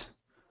Strauss.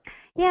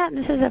 Yeah,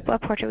 this is a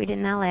portrait we did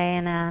in LA,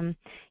 and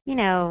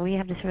we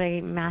have this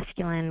really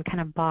masculine kind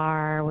of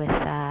bar with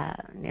the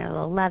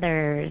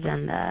leathers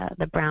and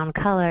the brown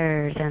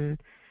colors, and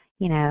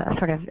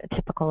sort of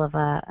typical of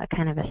a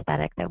kind of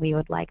aesthetic that we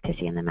would like to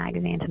see in the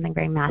magazine, something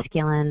very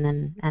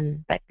masculine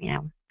but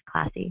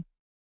classy.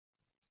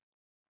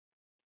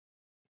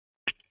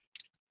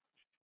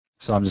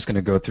 So I'm just going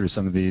to go through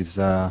some of these.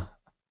 I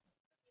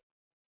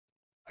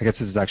guess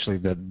this is actually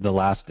the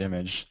last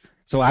image.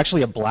 So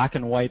actually a black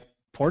and white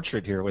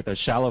portrait here with a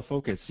shallow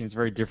focus seems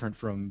very different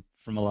from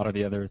a lot of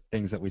the other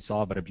things that we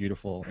saw, but a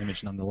beautiful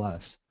image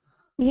nonetheless.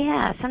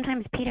 Yeah,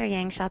 sometimes Peter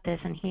Yang shot this,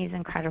 and he's an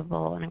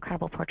incredible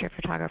portrait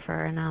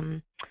photographer.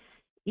 And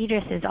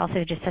Idris is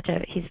also just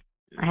I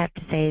have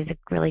to say, he's a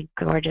really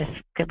gorgeous,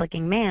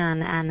 good-looking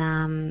man.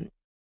 And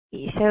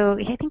so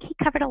I think he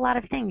covered a lot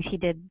of things. He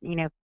did,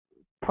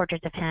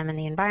 portraits of him in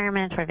the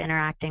environment, sort of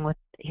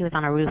he was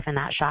on a roof in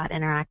that shot,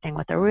 interacting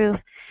with the roof.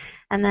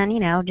 And then,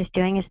 just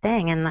doing his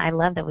thing. And I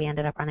love that we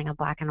ended up running a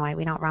black and white.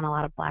 We don't run a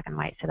lot of black and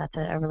white, so that's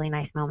a really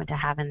nice moment to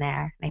have in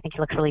there. And I think he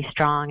looks really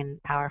strong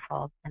and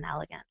powerful and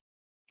elegant.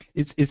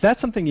 Is that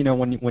something,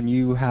 when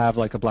you have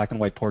like a black and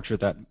white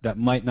portrait that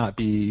might not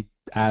be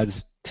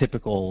as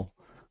typical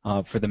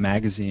for the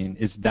magazine,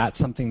 is that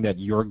something that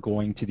you're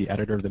going to the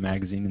editor of the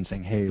magazine and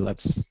saying, hey,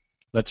 let's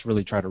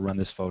really try to run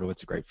this photo,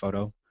 it's a great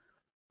photo?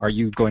 Are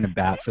you going to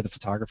bat for the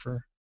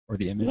photographer or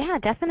the image? Yeah,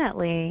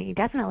 definitely.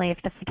 If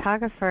the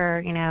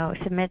photographer,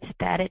 submits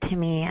the edit to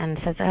me and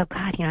says, oh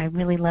God, I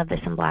really love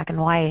this in black and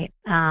white,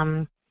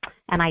 and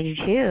I do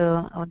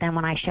too, then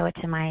when I show it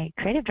to my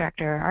creative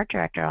director or art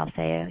director, I'll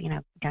say,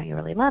 don't you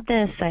really love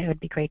this? It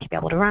would be great to be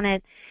able to run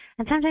it.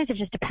 And sometimes it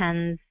just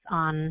depends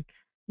on,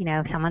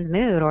 someone's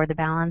mood or the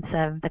balance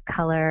of the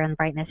color and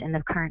brightness in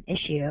the current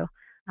issue.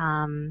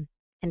 And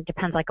it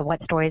depends like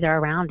what stories are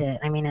around it.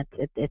 I mean,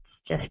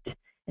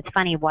 it's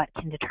funny what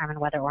can determine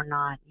whether or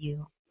not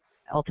you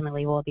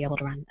ultimately will be able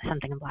to run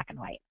something in black and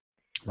white.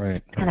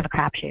 Right. It's kind of a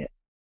crapshoot.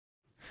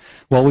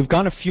 Well, we've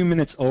gone a few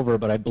minutes over,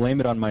 but I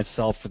blame it on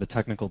myself for the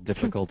technical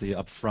difficulty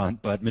up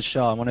front. But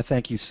Michelle, I want to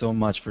thank you so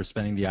much for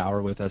spending the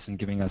hour with us and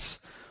giving us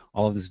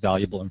all of this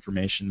valuable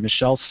information.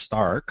 Michelle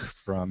Stark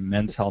from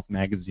Men's Health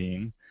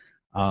magazine,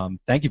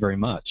 thank you very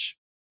much.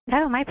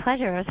 Oh, my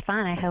pleasure. It was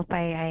fun. I hope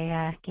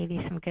I gave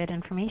you some good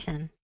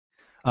information.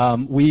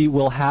 We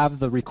will have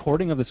the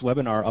recording of this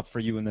webinar up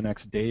for you in the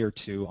next day or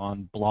two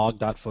on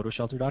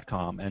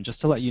blog.photoshelter.com. And just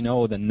to let you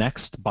know, the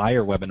next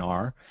buyer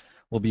webinar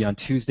will be on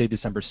Tuesday,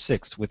 December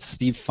 6th with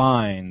Steve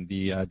Fine,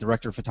 the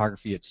director of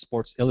photography at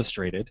Sports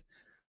Illustrated.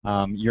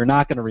 You're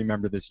not going to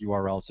remember this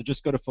URL, so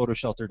just go to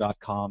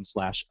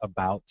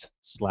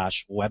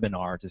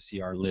photoshelter.com/about/webinar to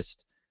see our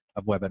list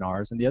of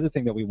webinars. And the other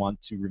thing that we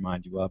want to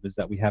remind you of is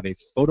that we have a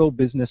photo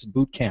business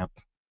bootcamp.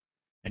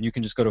 And you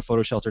can just go to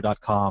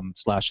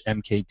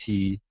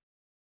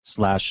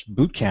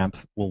photoshelter.com/mkt/bootcamp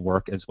will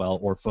work as well,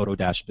 or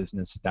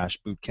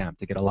photo-business-bootcamp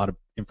to get a lot of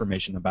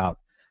information about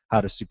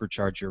how to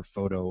supercharge your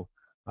photo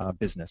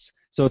business.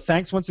 So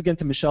thanks once again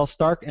to Michelle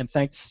Stark, and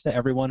thanks to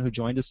everyone who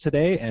joined us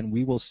today, and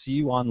we will see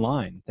you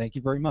online. Thank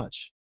you very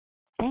much.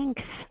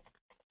 Thanks.